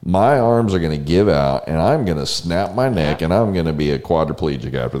 my arms are going to give out and I'm going to snap my neck and I'm going to be a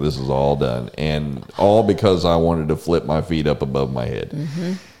quadriplegic after this is all done. And all because I wanted to flip my feet up above my head.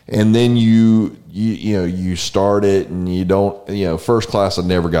 And then you start it and you don't, first class, I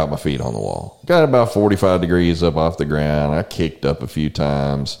never got my feet on the wall. Got about 45 degrees up off the ground. I kicked up a few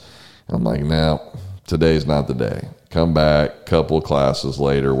times. I'm like, no, today's not the day. Come back, couple of classes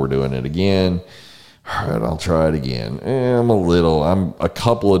later, we're doing it again. All right, I'll try it again. I'm a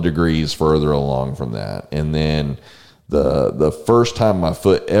couple of degrees further along from that. And then the first time my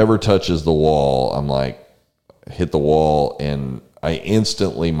foot ever touches the wall, I'm like, hit the wall and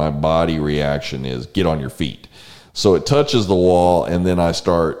instantly, my body reaction is get on your feet. So it touches the wall, and then I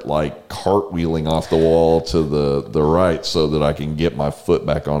start like cartwheeling off the wall to the right so that I can get my foot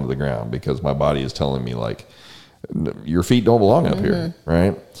back onto the ground, because my body is telling me like, your feet don't belong up here,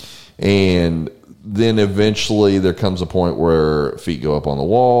 right? And then eventually there comes a point where feet go up on the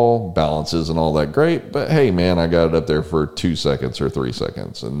wall, balance isn't all that great, but hey man, I got it up there for 2 seconds or 3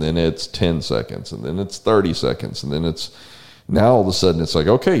 seconds, and then it's 10 seconds, and then it's 30 seconds, and then it's, now all of a sudden it's like,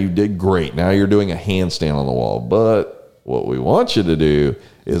 okay, you did great. Now you're doing a handstand on the wall, but what we want you to do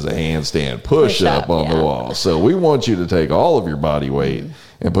is a handstand push up on the wall. So we want you to take all of your body weight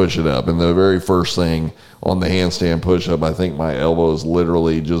and push it up. And the very first thing on the handstand push up, I think my elbows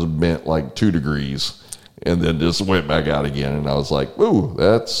literally just bent like 2 degrees and then just went back out again. And I was like, ooh,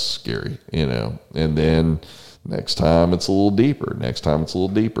 that's scary, you know. And then next time it's a little deeper. Next time it's a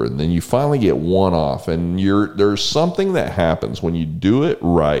little deeper. And then you finally get one off. And there's something that happens when you do it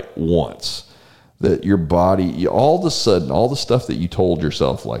right once, that your body, all of a sudden, all the stuff that you told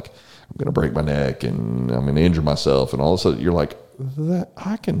yourself, like, I'm going to break my neck and I'm going to injure myself, and all of a sudden you're like, that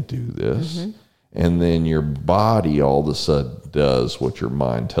I can do this. And then your body all of a sudden does what your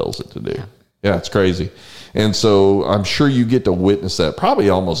mind tells it to do. Yeah, it's crazy. And so I'm sure you get to witness that probably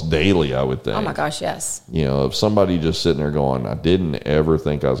almost daily, I would think. Oh my gosh, yes. You know, if somebody just sitting there going, I didn't ever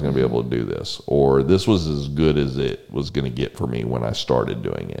think I was going to be able to do this, or this was as good as it was going to get for me when I started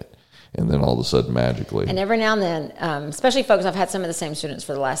doing it. And then all of a sudden, magically. And every now and then, especially folks, I've had some of the same students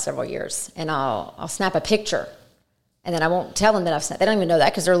for the last several years, and I'll snap a picture, and then I won't tell them that I've snapped. They don't even know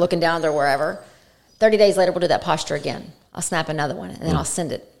that because they're looking down there wherever. 30 days later, we'll do that posture again. I'll snap another one, and then I'll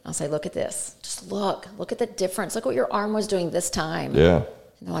send it. I'll say, look at this. Just look at the difference. Look what your arm was doing this time. Yeah.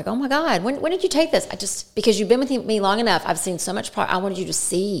 And they're like, oh my God, when did you take this? Because you've been with me long enough, I've seen so much progress. I wanted you to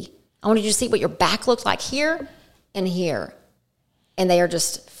see what your back looks like here and here. And they are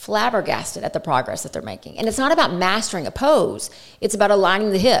just flabbergasted at the progress that they're making. And it's not about mastering a pose. It's about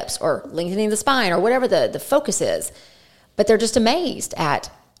aligning the hips or lengthening the spine or whatever the focus is. But they're just amazed at,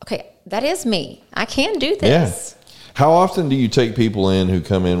 okay, that is me. I can do this. Yeah. How often do you take people in who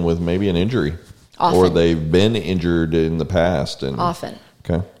come in with maybe an injury? Often. Or they've been injured in the past? Often.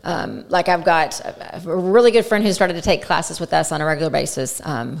 Okay. Like I've got a really good friend who started to take classes with us on a regular basis,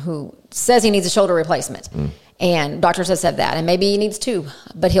 who says he needs a shoulder replacement. And doctors have said that, and maybe he needs 2,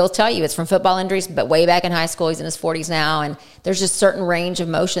 but he'll tell you it's from football injuries, but way back in high school, he's in his 40s now, and there's just certain range of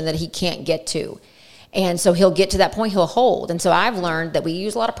motion that he can't get to. And so he'll get to that point, he'll hold. And so I've learned that we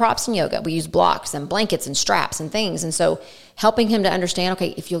use a lot of props in yoga. We use blocks and blankets and straps and things. And so helping him to understand,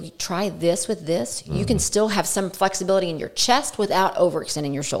 okay, if you'll try this with this, you can still have some flexibility in your chest without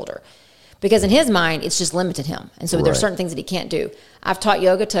overextending your shoulder. Because in his mind, it's just limited him. And so there's certain things that he can't do. I've taught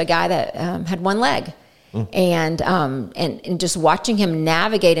yoga to a guy that had one leg. And just watching him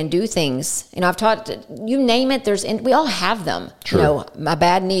navigate and do things, you know, I've taught, you name it, we all have them, you know, my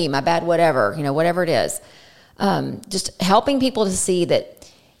bad knee, my bad whatever, you know, whatever it is. Just helping people to see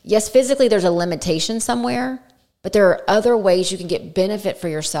that, yes, physically there's a limitation somewhere, but there are other ways you can get benefit for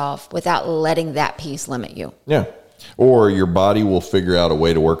yourself without letting that piece limit you. Yeah. Or your body will figure out a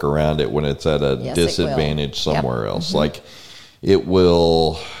way to work around it when it's at a disadvantage somewhere else. Like it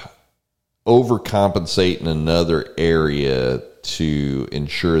will overcompensate in another area to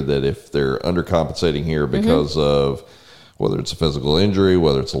ensure that if they're undercompensating here because of whether it's a physical injury,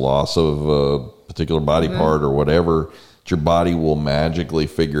 whether it's a loss of a particular body part or whatever, your body will magically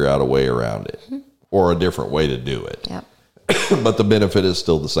figure out a way around it or a different way to do it. But the benefit is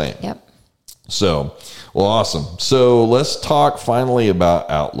still the same. So, well, awesome. So let's talk finally about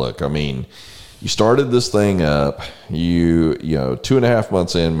outlook. I mean, you started this thing up, you know, 2.5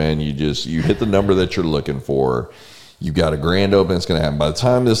 months in, man, you hit the number that you're looking for. You've got a grand open. It's going to happen. By the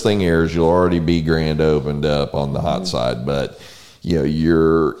time this thing airs, you'll already be grand opened up on the hot side. But, you know,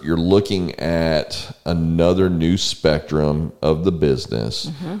 you're looking at another new spectrum of the business.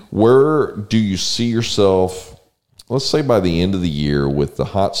 Where do you see yourself, let's say by the end of the year with the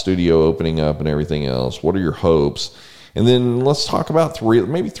hot studio opening up and everything else? What are your hopes? And then let's talk about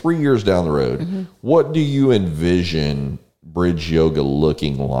maybe 3 years down the road. What do you envision Bridge Yoga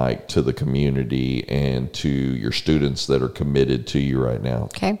looking like to the community and to your students that are committed to you right now?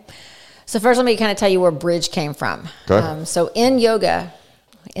 Okay. So first, let me kind of tell you where Bridge came from. Okay. So in yoga,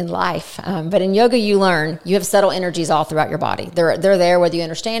 in life, but in yoga, you have subtle energies all throughout your body. They're there, whether you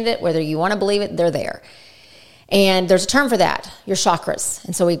understand it, whether you want to believe it, they're there. And there's a term for that, your chakras.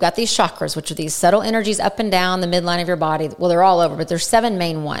 And so we've got these chakras, which are these subtle energies up and down the midline of your body. Well, they're all over, but there's 7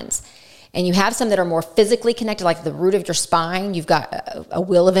 main ones. And you have some that are more physically connected, like the root of your spine. You've got a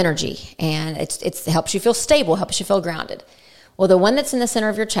wheel of energy, and it helps you feel stable, helps you feel grounded. Well, the one that's in the center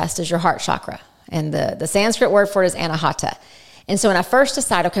of your chest is your heart chakra. And the Sanskrit word for it is anahata. And so when I first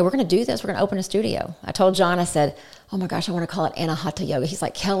decided, okay, we're going to do this, we're going to open a studio, I told John, I said, oh my gosh, I want to call it Anahata Yoga. He's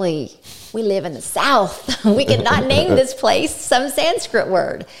like, Kelly, we live in the South. We cannot name this place some Sanskrit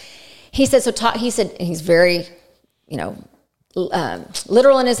word. He said, he's very,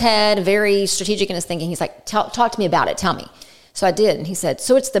 literal in his head, very strategic in his thinking. He's like, talk to me about it. Tell me. So I did. And he said,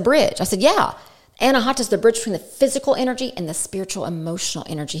 so it's the bridge. I said, yeah. Anahata is the bridge between the physical energy and the spiritual, emotional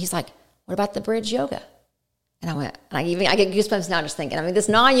energy. He's like, what about the bridge yoga? And I went, and I get goosebumps now just thinking. I mean, this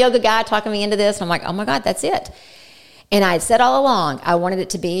non-yoga guy talking me into this. And I'm like, oh my God, that's it. And I had said all along, I wanted it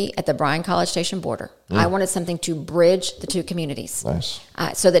to be at the Bryan-College Station border. I wanted something to bridge the two communities. Nice.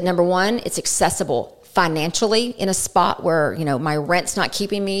 So that number one, it's accessible financially in a spot where, my rent's not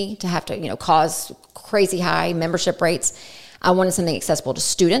keeping me to have to, cause crazy high membership rates. I wanted something accessible to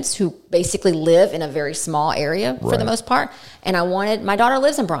students who basically live in a very small area for the most part. And my daughter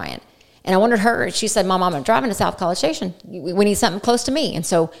lives in Bryan. And I wanted her, she said, Mom, I'm driving to South College Station. We need something close to me. And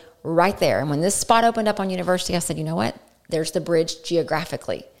so right there. And when this spot opened up on University, I said, you know what? There's the bridge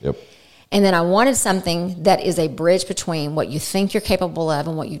geographically. Yep. And then I wanted something that is a bridge between what you think you're capable of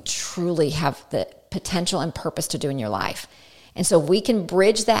and what you truly have the potential and purpose to do in your life. And so we can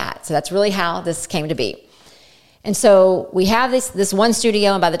bridge that. So that's really how this came to be. And so we have this one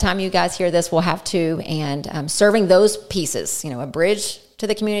studio, and by the time you guys hear this, we'll have two. And serving those pieces, a bridge to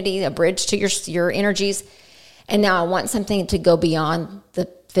the community, a bridge to your energies. And now I want something to go beyond the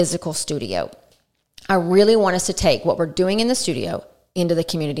physical studio. I really want us to take what we're doing in the studio into the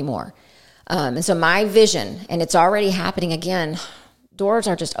community more. And so my vision, and it's already happening again, doors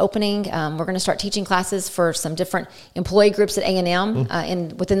are just opening. We're going to start teaching classes for some different employee groups at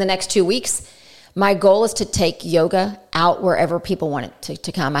A&M within the next 2 weeks. My goal is to take yoga out wherever people want it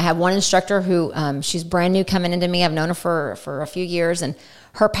to come. I have one instructor who, she's brand new coming into me. I've known her for a few years, and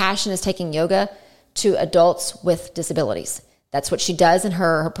her passion is taking yoga to adults with disabilities. That's what she does in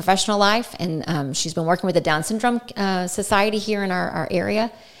her professional life, and she's been working with the Down Syndrome Society here in our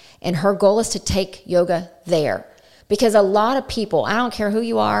area, and her goal is to take yoga there. Because a lot of people, I don't care who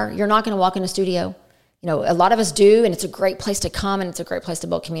you are, you're not going to walk in a studio. A lot of us do, and it's a great place to come, and it's a great place to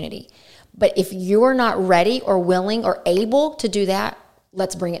build community. But if you're not ready or willing or able to do that,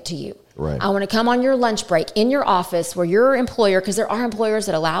 let's bring it to you. Right. I want to come on your lunch break in your office where your employer, because there are employers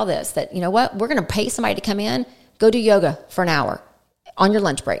that allow this, that, you know what, we're going to pay somebody to come in, go do yoga for an hour on your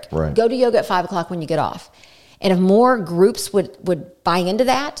lunch break. Right. Go do yoga at 5 o'clock when you get off. And if more groups would buy into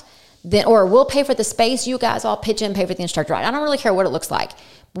that, then, or we'll pay for the space, you guys all pitch in, pay for the instructor. I don't really care what it looks like.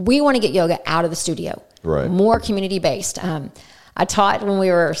 We want to get yoga out of the studio. Right. More community-based. I taught when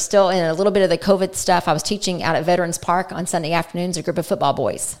we were still in a little bit of the COVID stuff. I was teaching out at Veterans Park on Sunday afternoons, a group of football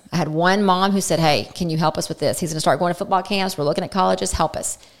boys. I had one mom who said, hey, can you help us with this? He's going to start going to football camps. We're looking at colleges. Help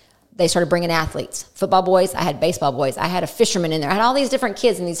us. They started bringing athletes, football boys. I had baseball boys. I had a fisherman in there. I had all these different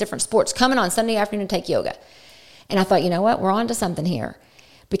kids in these different sports coming on Sunday afternoon to take yoga. And I thought, you know what? We're on to something here.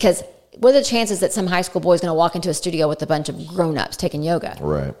 Because what are the chances that some high school boy is going to walk into a studio with a bunch of grown-ups taking yoga?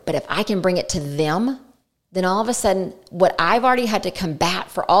 Right. But if I can bring it to them, then all of a sudden, what I've already had to combat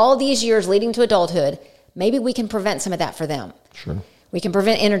for all these years leading to adulthood, maybe we can prevent some of that for them. Sure. We can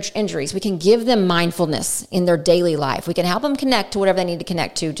prevent injuries. We can give them mindfulness in their daily life. We can help them connect to whatever they need to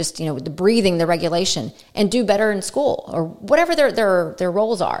connect to, just, the breathing, the regulation, and do better in school or whatever their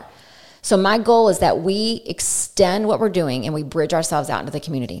roles are. So my goal is that we extend what we're doing and we bridge ourselves out into the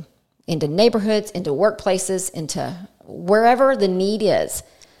community, into neighborhoods, into workplaces, into wherever the need is,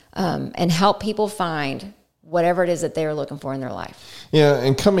 and help people find whatever it is that they're looking for in their life. Yeah,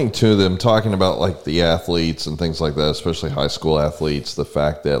 and coming to them, talking about like the athletes and things like that, especially high school athletes, the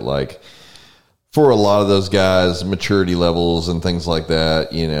fact that like for a lot of those guys, maturity levels and things like that,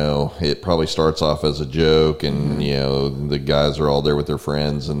 it probably starts off as a joke and, the guys are all there with their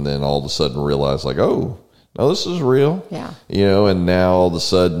friends and then all of a sudden realize like, oh, no, this is real. Yeah. And now all of a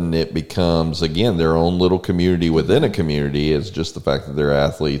sudden it becomes, again, their own little community within a community. It's just the fact that they're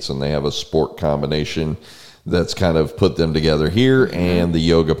athletes and they have a sport combination that's kind of put them together here and the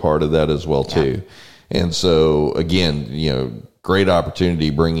yoga part of that as well, too. And so, again, great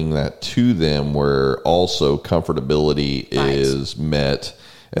opportunity bringing that to them where also comfortability is met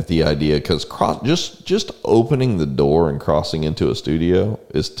at the idea, because just opening the door and crossing into a studio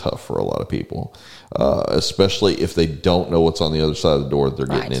is tough for a lot of people, especially if they don't know what's on the other side of the door that they're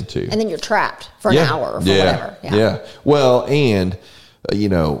getting into. And then you're trapped for an hour or for whatever. Yeah. Well, and,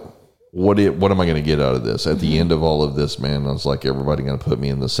 what am I going to get out of this? At the end of all of this, man, I was like, everybody going to put me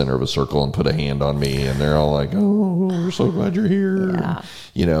in the center of a circle and put a hand on me. And they're all like, oh, we're so glad you're here.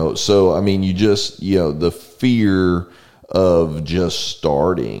 Yeah. So, I mean, you just, the fear of just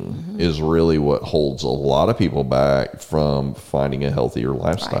starting is really what holds a lot of people back from finding a healthier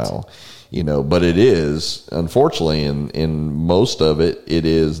lifestyle. Right. But it is, unfortunately, in most of it, it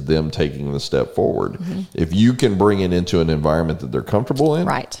is them taking the step forward. If you can bring it into an environment that they're comfortable in,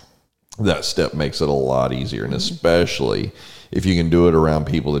 right, that step makes it a lot easier. And especially if you can do it around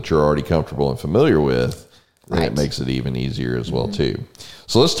people that you're already comfortable and familiar with, then it makes it even easier as well, too.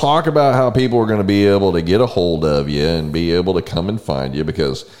 So let's talk about how people are going to be able to get a hold of you and be able to come and find you,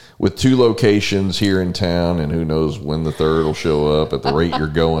 because with 2 locations here in town, and who knows when the third will show up at the rate you're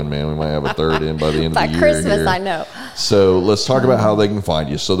going, man, we might have a third in by the end of the year. By Christmas, here. I know. So let's talk about how they can find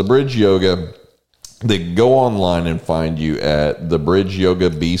you. So the Bridge Yoga, they can go online and find you at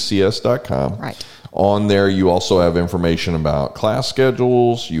thebridgeyogabcs.com. Right. On there, you also have information about class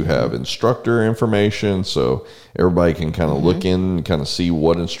schedules. You have instructor information, so everybody can kind of look in, kind of see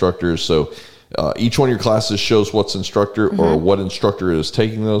what instructors. So each one of your classes shows what's instructor or what instructor is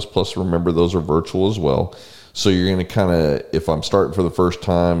taking those. Plus, remember, those are virtual as well. So you're going to kind of, if I'm starting for the first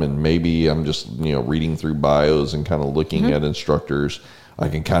time and maybe I'm just reading through bios and kind of looking at instructors, I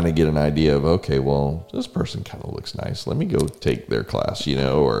can kind of get an idea of, okay, well, this person kind of looks nice. Let me go take their class,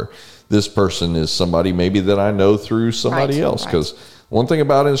 or this person is somebody maybe that I know through somebody else. Because one thing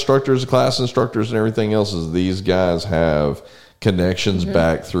about instructors, class instructors and everything else is these guys have connections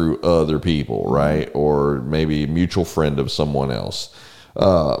back through other people, right? Or maybe a mutual friend of someone else.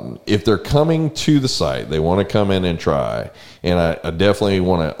 If they're coming to the site, they want to come in and try. And I definitely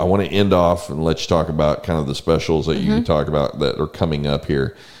want to end off and let you talk about kind of the specials that you can talk about that are coming up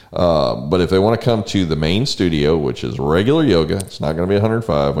here. But if they want to come to the main studio, which is regular yoga, it's not going to be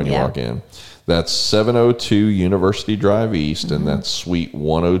 105 when you walk in. That's 702 University Drive East, and that's Suite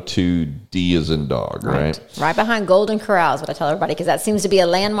 102D as in dog, right? Right behind Golden Corral is what I tell everybody, because that seems to be a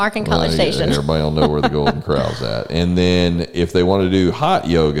landmark in College Station. Everybody will know where the Golden Corral's at. And then if they want to do hot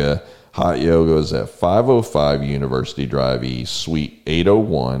yoga is at 505 University Drive East, Suite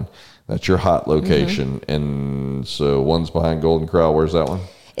 801. That's your hot location. And so one's behind Golden Corral. Where's that one?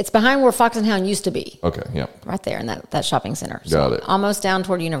 It's behind where Fox and Hound used to be. Okay, yeah. Right there in that shopping center. Got it. Almost down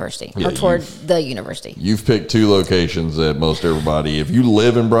toward University, or toward the University. You've picked 2 locations that most everybody, if you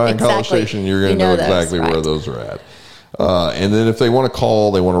live in Bryan College Station, you're going to know exactly where those are at. And then if they want to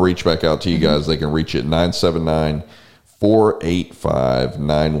call, they want to reach back out to you guys, they can reach it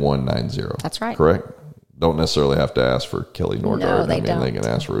 979-485-9190. That's right. Correct? Don't necessarily have to ask for Kelly Norgard. No, they don't. They can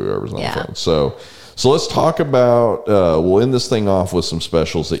ask for whoever's on the phone. So let's talk about, we'll end this thing off with some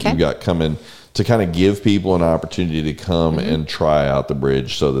specials that you got coming to kind of give people an opportunity to come and try out the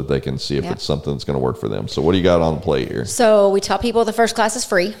Bridge so that they can see if it's something that's going to work for them. So what do you got on the plate here? So we tell people the first class is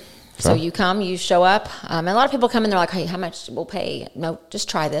free. So you come, you show up. And a lot of people come in, they're like, hey, how much we'll pay? No, just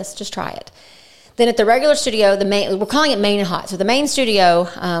try this. Just try it. Then at the regular studio, we're calling it Main and Hot. So the main studio,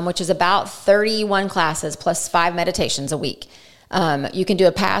 which is about 31 classes plus 5 meditations a week. You can do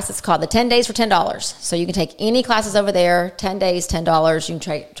a pass. It's called the 10 days for $10. So you can take any classes over there, 10 days, $10. You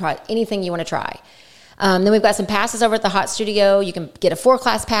can try anything you want to try. Then we've got some passes over at the Hot Studio. You can get a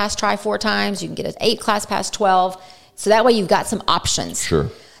 4-class pass, try 4 times. You can get an 8-class pass, 12. So that way you've got some options. Sure.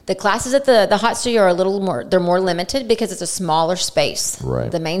 The classes at the Hot Studio are a little more, they're more limited because it's a smaller space.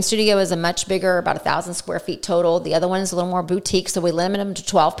 Right. The main studio is a much bigger, about 1,000 square feet total. The other one is a little more boutique, so we limit them to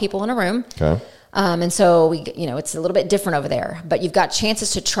 12 people in a room. Okay. And so it's a little bit different over there, but you've got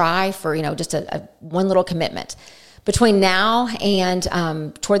chances to try for, just a one little commitment. Between now and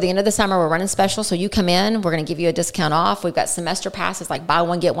toward the end of the summer, we're running special. So you come in, we're going to give you a discount off. We've got semester passes, like buy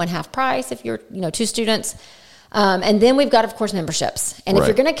one, get one half price if you're, 2 students. And then we've got, of course, memberships. And if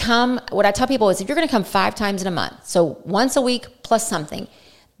you're going to come, what I tell people is if you're going to come 5 times in a month, so once a week plus something,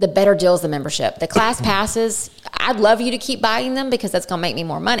 the better deal is the membership. The class passes, I'd love you to keep buying them because that's going to make me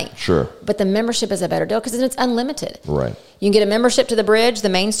more money. Sure. But the membership is a better deal because then it's unlimited. Right. You can get a membership to the Bridge, the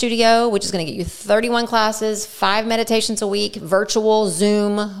main studio, which is going to get you 31 classes, 5 meditations a week, virtual,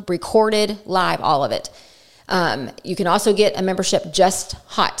 Zoom, recorded, live, all of it. You can also get a membership just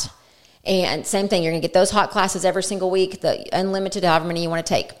Hot. And same thing, you're going to get those Hot classes every single week, the unlimited, however many you want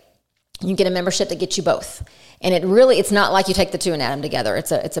to take. You get a membership that gets you both. And it's not like you take the 2 and add them together.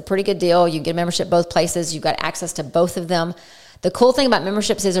 It's a pretty good deal. You get a membership both places. You've got access to both of them. The cool thing about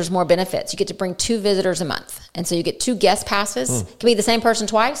memberships is there's more benefits. You get to bring 2 visitors a month. And so you get 2 guest passes. It can be the same person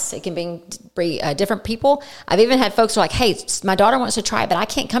twice. It can be different people. I've even had folks who are like, hey, my daughter wants to try it, but I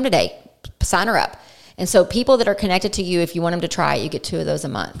can't come today. Sign her up. And so people that are connected to you, if you want them to try it, you get 2 of those a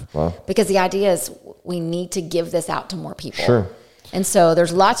month. Wow. Because the idea is we need to give this out to more people. Sure. And so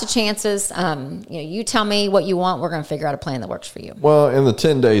there's lots of chances. You tell me what you want. We're going to figure out a plan that works for you. Well, in the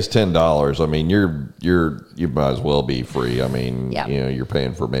 10 days, $10. I mean, you might as well be free. I mean, you're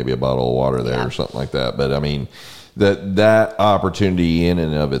paying for maybe a bottle of water there or something like that. But I mean, that opportunity in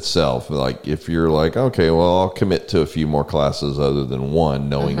and of itself, like if you're like, okay, well, I'll commit to a few more classes other than one,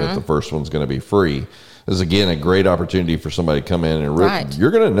 knowing that the first one's going to be free, is again a great opportunity for somebody to come in and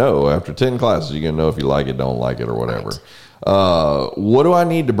you're going to know after 10 classes, you're going to know if you like it, don't like it, or whatever. What do I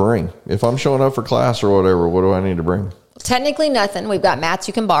need to bring if I'm showing up for class or whatever? What do I need to bring? Technically nothing. We've got mats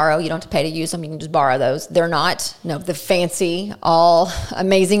you can borrow. You don't have to pay to use them. You can just borrow those. They're not the fancy, all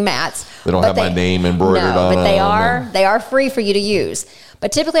amazing mats. They don't have my name embroidered on them. But they are free for you to use.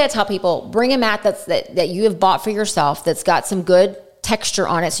 But typically I tell people, bring a mat that you have bought for yourself that's got some good texture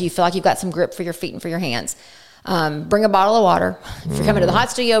on it so you feel like you've got some grip for your feet and for your hands. Bring a bottle of water. If you're coming to the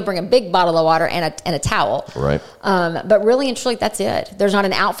hot studio, bring a big bottle of water and a towel. Right. But really and truly, that's it. There's not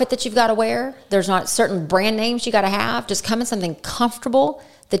an outfit that you've got to wear. There's not certain brand names you got to have. Just come in something comfortable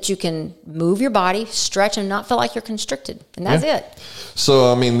that you can move your body, stretch, and not feel like you're constricted. And that's it.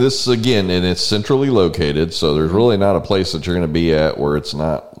 So, I mean, this, again, and it's centrally located, so there's really not a place that you're going to be at where it's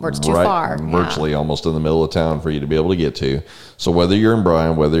not where it's too far. Virtually almost in the middle of town for you to be able to get to. So whether you're in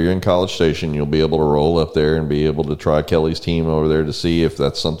Bryan, whether you're in College Station, you'll be able to roll up there and be able to try Kelly's team over there to see if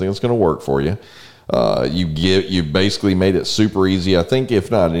that's something that's going to work for you. You basically made it super easy. I think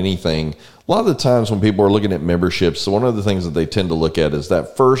if not anything, a lot of the times when people are looking at memberships, one of the things that they tend to look at is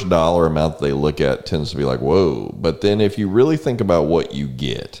that first dollar amount they look at tends to be like, whoa. But then if you really think about what you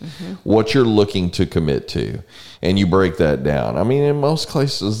get, what you're looking to commit to, and you break that down, I mean, in most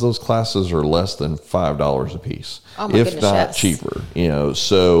cases, those classes are less than $5 a piece, if not cheaper.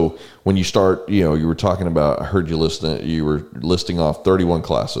 So when you start, you were talking about, I heard you were listing off 31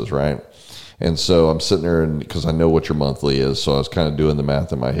 classes, right? And so I'm sitting there, and because I know what your monthly is, so I was kind of doing the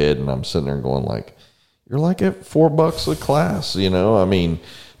math in my head, and I'm sitting there and going like, you're like at $4 a class, I mean,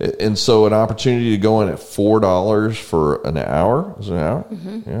 and so an opportunity to go in at $4 for an hour is an hour.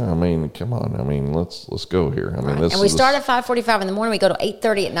 Yeah, I mean, come on, I mean, let's go here. I mean, and we start at 5:45 in the morning. We go to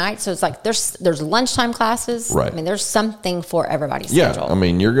 8:30 at night. So it's like there's lunchtime classes. Right. I mean, there's something for everybody's schedule. Yeah, I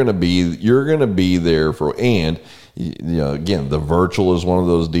mean, you're gonna be there for and. Again, the virtual is one of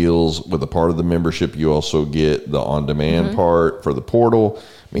those deals. With a part of the membership, you also get the on-demand part for the portal.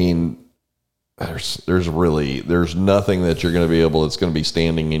 I mean, there's nothing that you're going to be able, that's going to be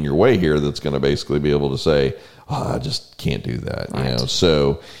standing in your way here that's going to basically be able to say, I just can't do that. Right.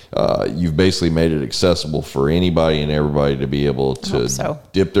 So you've basically made it accessible for anybody and everybody to be able to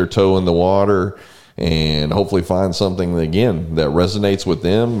dip their toe in the water and hopefully find something that, again, that resonates with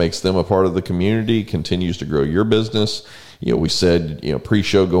them, makes them a part of the community, continues to grow your business. We said,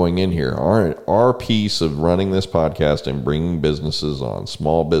 pre-show going in here, our piece of running this podcast and bringing businesses on,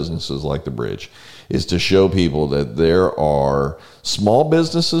 small businesses like The Bridge, is to show people that there are small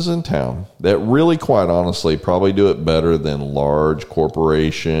businesses in town that really, quite honestly, probably do it better than large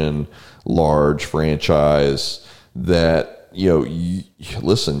corporation, large franchise that,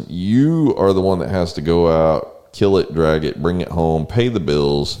 listen, you are the one that has to go out, kill it, drag it, bring it home, pay the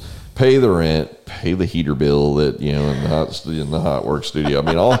bills, pay the rent, pay the heater bill that, in the hot work studio. I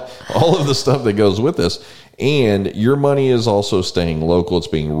mean, all of the stuff that goes with this. And your money is also staying local. It's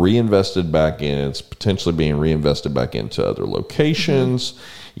being reinvested back in. It's potentially being reinvested back into other locations,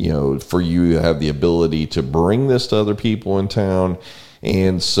 for you to have the ability to bring this to other people in town.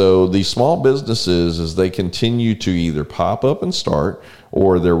 And so these small businesses, as they continue to either pop up and start,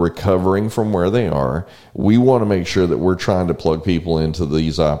 or they're recovering from where they are, we want to make sure that we're trying to plug people into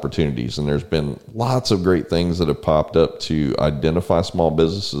these opportunities. And there's been lots of great things that have popped up to identify small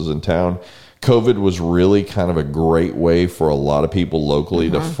businesses in town. COVID was really kind of a great way for a lot of people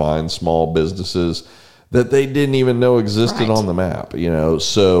locally to find small businesses that they didn't even know existed on the map,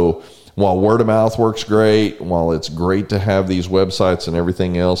 so while word of mouth works great, while it's great to have these websites and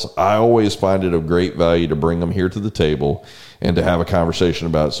everything else, I always find it of great value to bring them here to the table and to have a conversation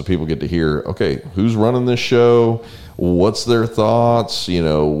about it so people get to hear, okay, who's running this show? What's their thoughts?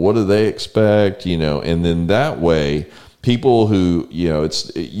 What do they expect? And then that way, people who,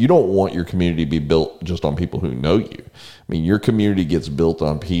 you don't want your community to be built just on people who know you. I mean, your community gets built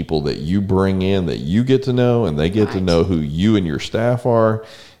on people that you bring in, that you get to know, and they get to know who you and your staff are.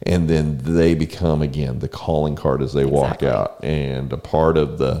 And then they become, again, the calling card as they walk out, and a part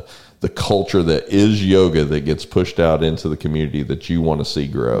of the culture that is yoga that gets pushed out into the community that you want to see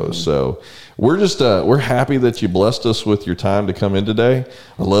grow. So we're just, we're happy that you blessed us with your time to come in today.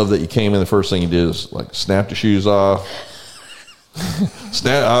 I love that you came in. The first thing you did is like snap your shoes off,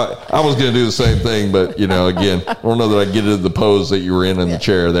 I was going to do the same thing, but again, I don't know that I get into the pose that you were in the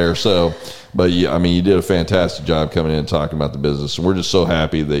chair there. So, but yeah, I mean, you did a fantastic job coming in and talking about the business. And we're just so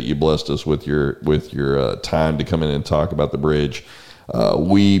happy that you blessed us with your time to come in and talk about the bridge.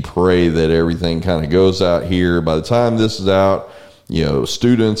 We pray that everything kind of goes out here. By the time this is out,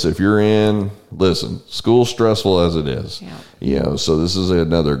 students, if you're listen, school's stressful as it is. Yeah. So this is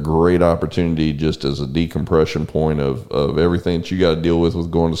another great opportunity just as a decompression point of everything that you got to deal with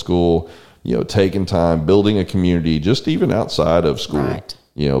going to school, taking time, building a community, just even outside of school. Right.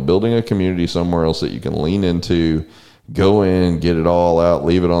 Building a community somewhere else that you can lean into, go in, get it all out,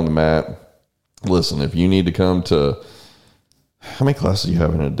 leave it on the mat. Listen, if you need to come to, how many classes do you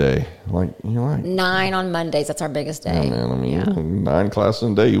have in a day? Like 9 on Mondays. That's our biggest day. Yeah, man. I mean, 9 classes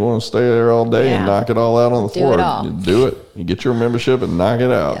in a day. You want to stay there all day and knock it all out on the floor. Do it. You get your membership and knock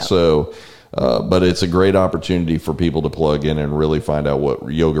it out. Yep. So, but it's a great opportunity for people to plug in and really find out what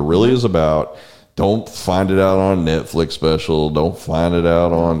yoga really is about. Don't find it out on Netflix special. Definitely don't find it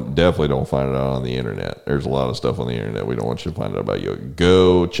out on the internet. There's a lot of stuff on the internet. We don't want you to find out about yoga.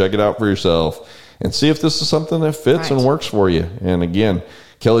 Go check it out for yourself and see if this is something that fits and works for you. And again,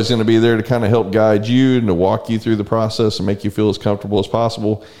 Kelly's going to be there to kind of help guide you and to walk you through the process and make you feel as comfortable as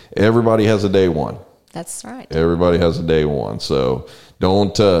possible. Everybody has a day one. That's right. Everybody has a day one. So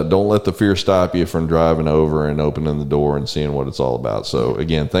don't let the fear stop you from driving over and opening the door and seeing what it's all about. So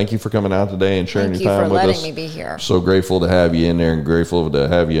again, thank you for coming out today and sharing your time with us. Thank you for letting me be here. So grateful to have you in there and grateful to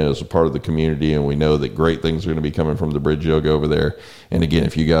have you as a part of the community. And we know that great things are going to be coming from the Bridge Yoga over there. And again,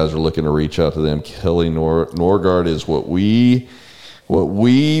 if you guys are looking to reach out to them, Kelly Norgaard is what we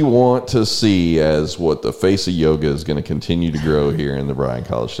want to see as what the face of yoga is going to continue to grow here in the Bryan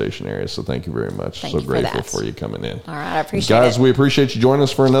College Station area. So thank you very much. So grateful for you coming in. All right. I appreciate it. Guys, we appreciate you joining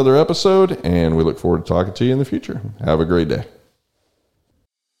us for another episode, and we look forward to talking to you in the future. Have a great day.